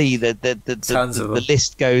letter C, the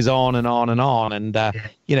list goes on and on and on. And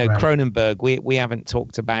Cronenberg, we haven't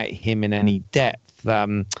talked about him in any depth.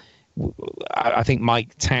 I think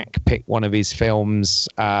Mike Tack picked one of his films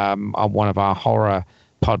on one of our horror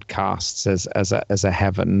podcasts as a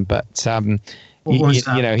heaven, but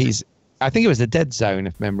you know, I think it was The Dead Zone,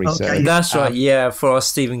 if memory serves. That's right. Yeah, for our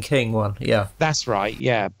Stephen King one. Yeah, that's right.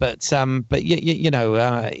 Yeah, but you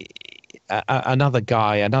know, another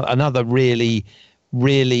guy, another really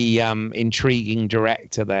intriguing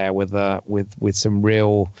director there with some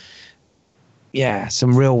real.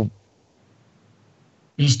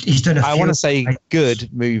 He's done a few. I want to say good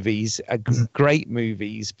movies, great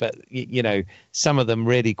movies, but you know, some of them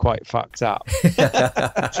really quite fucked up. He's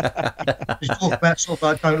talk about sort of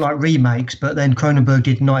like, don't like remakes, but then Cronenberg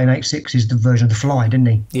did 1986's The version of The Fly, didn't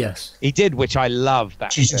he? Yes, he did, which I love.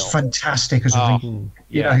 That which is just fantastic as a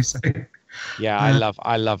you know. So, yeah,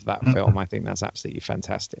 I love that film. I think that's absolutely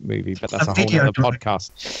fantastic movie, but that's a whole other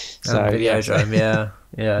podcast. So Videodrome,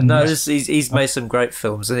 yeah. No, he's made some great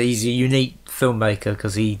films, and he's a unique filmmaker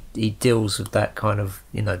because he deals with that kind of,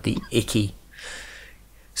 you know, the icky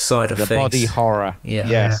side of the things. Body horror. Yeah.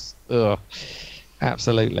 Yes. Ugh.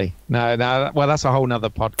 Absolutely. No. Well, that's a whole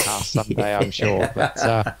nother podcast someday, I'm sure.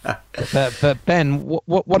 But Ben,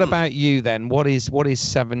 what about you then? What is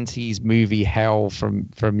 70s movie hell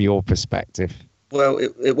from your perspective? Well,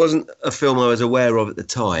 it wasn't a film I was aware of at the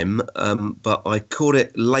time, but I caught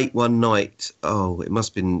it late one night. Oh, it must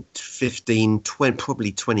have been 15, 20,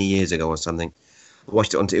 probably 20 years ago or something. I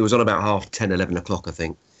watched it it was on about 10:30, 11 o'clock, I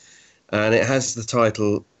think. And it has the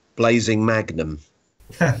title Blazing Magnum.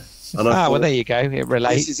 And I thought, well, there you go. It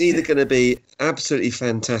relates. This is either going to be absolutely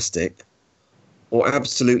fantastic or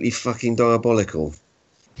absolutely fucking diabolical.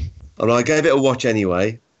 And I gave it a watch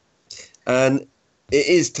anyway. And it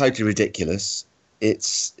is totally ridiculous. It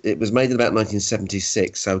was made in about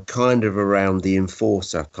 1976, so kind of around the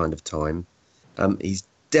Enforcer kind of time. He's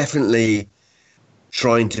definitely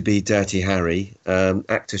trying to be Dirty Harry.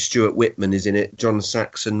 Actor Stuart Whitman is in it. John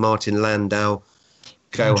Saxon, Martin Landau,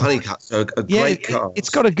 Gail Honeycutt. So a great cast. It's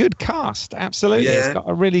got a good cast. Absolutely, Yeah. It's got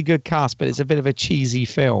a really good cast, but it's a bit of a cheesy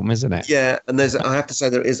film, isn't it? Yeah, and I have to say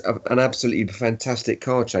there is an absolutely fantastic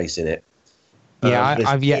car chase in it. Yeah,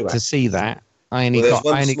 I've yet to see that. I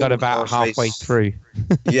only got about halfway through.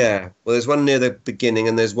 Yeah, well, there's one near the beginning,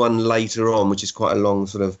 and there's one later on, which is quite a long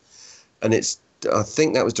sort of, and I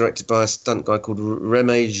think that was directed by a stunt guy called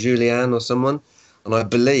Remy Julian or someone, and I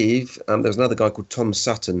believe there was another guy called Tom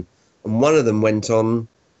Sutton, and one of them went on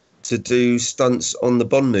to do stunts on the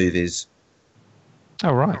Bond movies.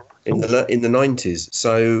 Oh right. In the 90s,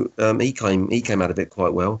 so he came out of it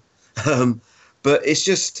quite well, but it's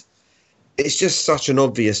just such an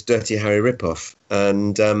obvious Dirty Harry ripoff,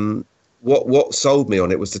 and what sold me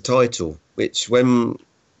on it was the title, which when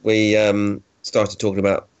we started talking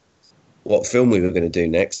about what film we were going to do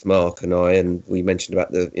next, Mark and I, and we mentioned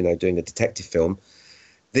about doing a detective film,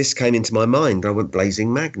 this came into my mind. I went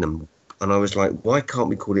Blazing Magnum, and I was like, why can't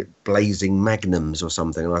we call it Blazing Magnums or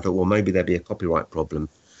something? And I thought, well, maybe there'd be a copyright problem.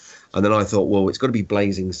 And then I thought, well, it's got to be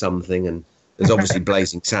Blazing something, and there's obviously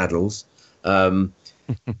Blazing Saddles.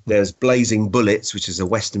 There's Blazing Bullets, which is a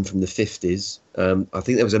western from the 50s. I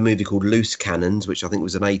think there was a movie called Loose Cannons, which I think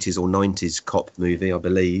was an 80s or 90s cop movie, I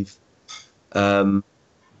believe.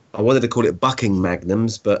 I wanted to call it Bucking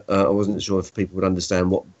Magnums, but I wasn't sure if people would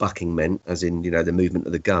understand what bucking meant, as in, the movement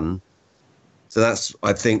of the gun. So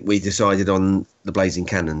I think we decided on the Blazing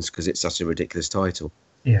Cannons because it's such a ridiculous title.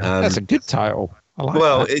 Yeah, that's a good title. I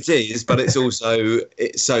like that. It is, but it's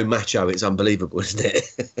so macho, it's unbelievable, isn't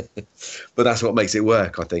it? But that's what makes it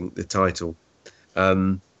work, I think, the title.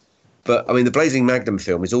 But I mean, the Blazing Magnum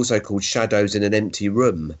film is also called Shadows in an Empty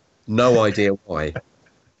Room. No idea why.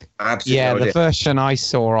 Absolutely. Yeah, no the idea. version I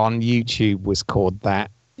saw on YouTube was called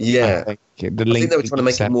that. Yeah, I think they were trying to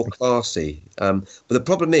make it more classy. But the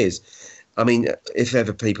problem is, I mean, if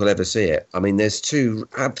ever people ever see it, I mean, there's two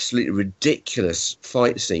absolutely ridiculous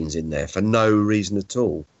fight scenes in there for no reason at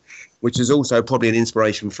all, which is also probably an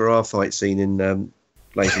inspiration for our fight scene in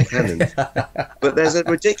Blazing Cannons. But there's a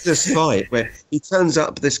ridiculous fight where he turns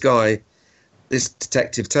up, this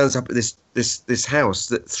detective turns up at this house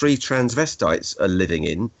that 3 transvestites are living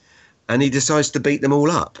in, and he decides to beat them all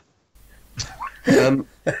up.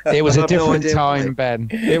 It was a different time, Ben.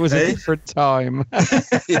 It was a different time.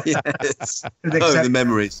 Yes. The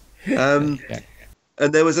memories. And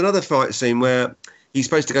there was another fight scene where he's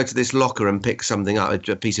supposed to go to this locker and pick something up,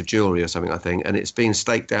 a piece of jewellery or something, I think, and it's being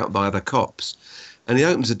staked out by other cops. And he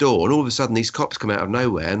opens the door, and all of a sudden these cops come out of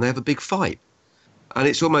nowhere and they have a big fight. And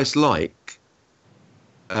it's almost like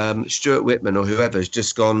Stuart Whitman or whoever has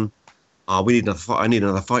just gone, we need another fight. I need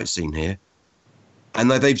another fight scene here. And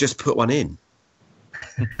they've just put one in.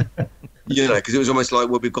 You know, because it was almost like,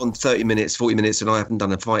 well, we've gone 30 minutes, 40 minutes, and I haven't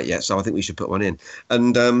done a fight yet, so I think we should put one in.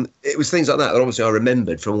 And it was things like that obviously I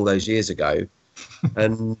remembered from all those years ago,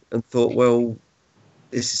 and thought, well,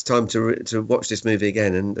 this is time to watch this movie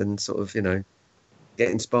again and sort of, you know, get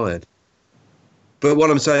inspired. But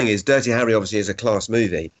what I'm saying is, Dirty Harry obviously is a class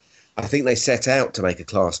movie. I think they set out to make a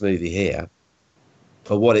class movie here.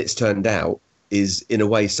 But what it's turned out is, in a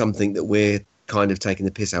way, something that we're kind of taking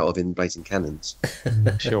the piss out of in Blazing Cannons.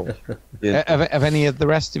 Sure. Yeah. Have any of the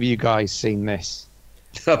rest of you guys seen this?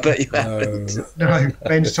 I bet you haven't. No,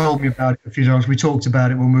 Ben's told me about it a few times. We talked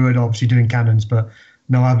about it when we were obviously doing Cannons, but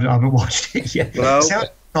no, I haven't watched it yet. Well, it's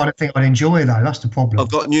the kind of thing I'd enjoy, though. That's the problem.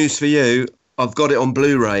 I've got news for you. I've got it on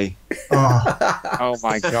Blu-ray. Oh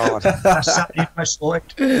my God. Well,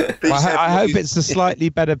 I hope it's a slightly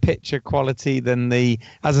better picture quality than the,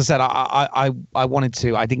 as I said, I wanted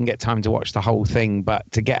to, I didn't get time to watch the whole thing,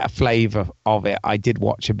 but to get a flavour of it, I did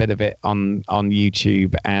watch a bit of it on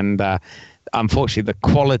YouTube, and unfortunately the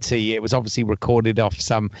quality, it was obviously recorded off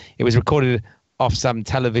some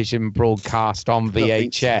television broadcast on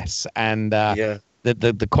VHS, and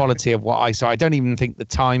the quality of what I saw, I don't even think the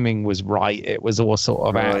timing was right. It was all sort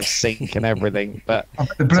of out of sync and everything. But so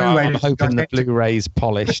I'm hoping the Blu-ray's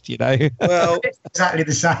polished, you know. Well, it's exactly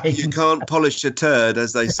the same. You can't polish a turd,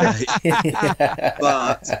 as they say.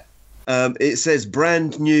 But it says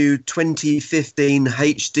brand new 2015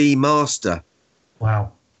 HD master.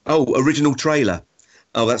 Wow. Oh, original trailer.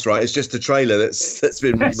 Oh, that's right. It's just the trailer that's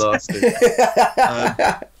been remastered.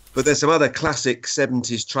 But there's some other classic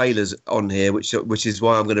 70s trailers on here, which is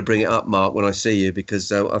why I'm going to bring it up, Mark, when I see you,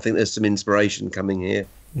 because I think there's some inspiration coming here.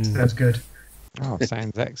 That's good. Oh,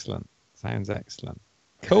 sounds excellent. Sounds excellent.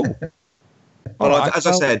 Cool. Well, as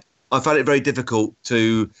I said, I found it very difficult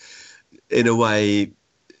to, in a way,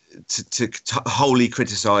 to wholly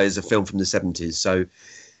criticise a film from the 70s. So,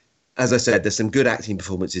 as I said, there's some good acting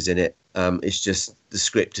performances in it. It's just the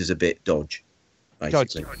script is a bit dodge. God,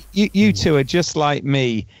 you two are just like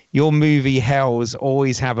me. Your movie hells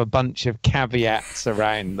always have a bunch of caveats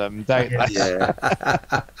around them, don't they? Yeah.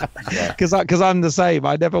 Because I'm the same.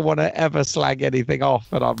 I never want to ever slag anything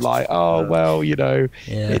off, and I'm like, oh well, you know,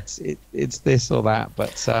 it's this or that.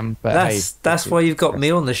 But that's why you've got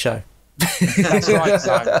me on the show. That's right,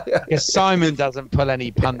 Simon. Because Simon doesn't pull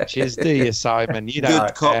any punches, do you, Simon? You know,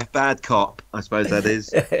 good cop, bad cop, I suppose that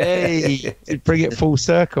is. Hey, bring it full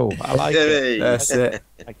circle. I like it. That's it.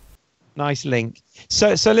 Nice link.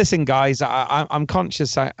 So listen, guys. I'm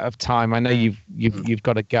conscious of time. I know you've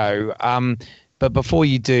got to go. But before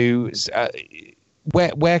you do,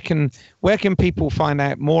 where can people find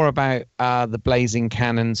out more about the Blazing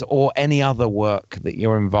Cannons or any other work that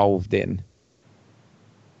you're involved in?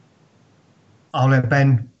 I'll let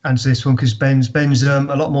Ben answer this one because Ben's a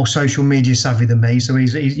lot more social media savvy than me, so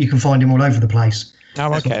you can find him all over the place.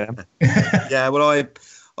 Oh, okay. Yeah, well, I do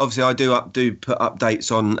put updates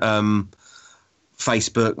on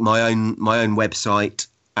Facebook, my own website,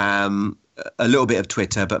 a little bit of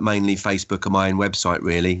Twitter, but mainly Facebook and my own website,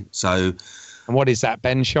 really. So. And what is that?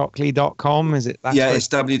 benshockley.com? Is it that? Yeah, it's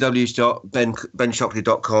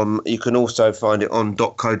www.benshockley.com. You can also find it on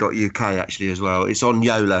 .co.uk actually as well. It's on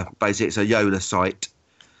Yola, basically. It's a Yola site.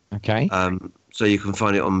 Okay. So you can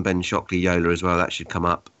find it on Ben Shockley Yola as well. That should come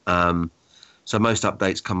up. So most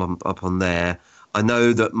updates come up on there. I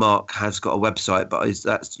know that Mark has got a website, but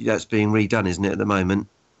that's being redone, isn't it, at the moment?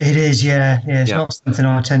 It is, yeah. It's not something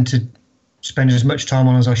I tend to spend as much time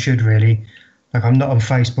on as I should, really. Like, I'm not on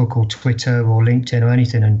Facebook or Twitter or LinkedIn or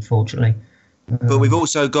anything, unfortunately. But we've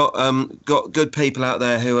also got good people out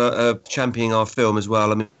there who are championing our film as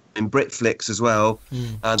well. I mean, in Britflix as well.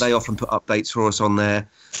 They often put updates for us on there.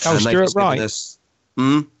 Oh, Stuart Wright.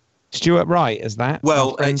 Stuart Wright, is that?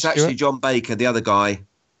 Well, it's actually John Baker, the other guy.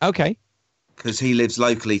 Okay. Because he lives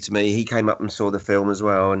locally to me. He came up and saw the film as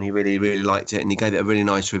well, and he really, really liked it, and he gave it a really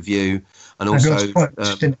nice review. And also,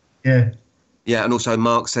 yeah, and also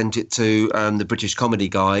Mark sent it to the British Comedy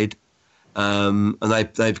Guide, and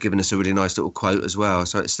they've given us a really nice little quote as well.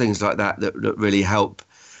 So it's things like that really help,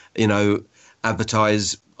 you know,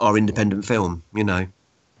 advertise our independent film, you know.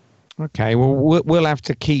 Okay, well, we'll have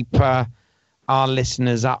to keep our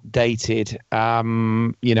listeners updated,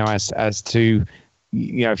 you know, as to,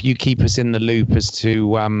 you know, if you keep us in the loop as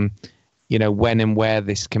to, you know, when and where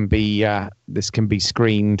this can be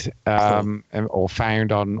screened or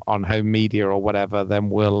found on home media or whatever, then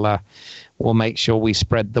we'll make sure we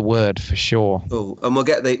spread the word for sure. Cool. And we'll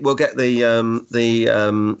get the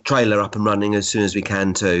trailer up and running as soon as we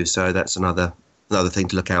can too. So that's another thing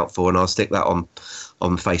to look out for, and I'll stick that on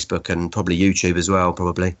Facebook and probably YouTube as well,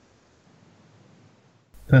 probably.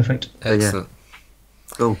 Perfect. Excellent.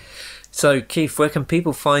 Cool. So, Keith, where can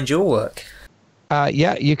people find your work?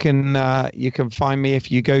 Yeah, you can find me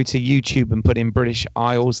if you go to YouTube and put in British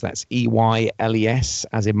Eyles. That's Eyles,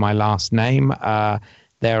 as in my last name.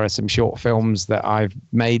 There are some short films that I've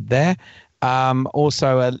made there.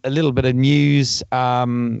 Also, a little bit of news,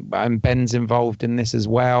 and Ben's involved in this as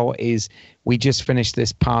well, is we just finished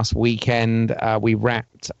this past weekend. We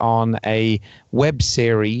wrapped on a web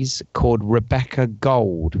series called Rebecca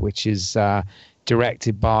Gold, which is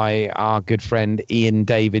directed by our good friend Ian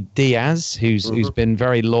David Diaz, who's been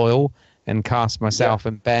very loyal and cast myself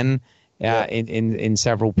and Ben in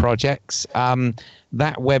several projects.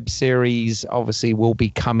 That web series obviously will be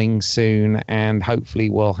coming soon, and hopefully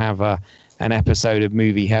we'll have an episode of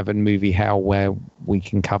Movie Heaven, Movie Hell where we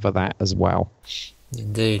can cover that as well.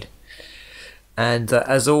 Indeed. And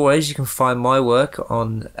as always, you can find my work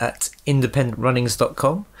at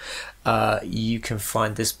independentrunnings.com. You can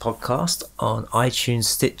find this podcast on iTunes,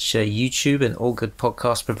 Stitcher, YouTube, and all good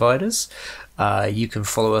podcast providers. You can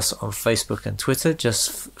follow us on Facebook and Twitter.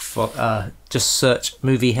 Just search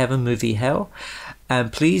Movie Heaven, Movie Hell.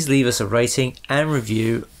 And please leave us a rating and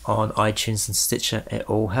review on iTunes and Stitcher. It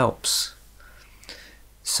all helps.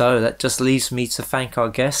 So that just leaves me to thank our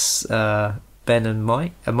guests, Ben and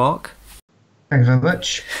Mark. Thank you very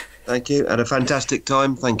much. Thank you. Had a fantastic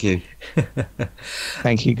time. Thank you.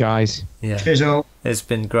 Thank you, guys. Yeah. Cheers all. It's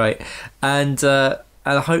been great. And I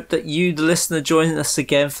hope that you, the listener, join us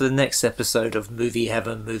again for the next episode of Movie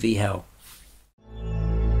Heaven, Movie Hell.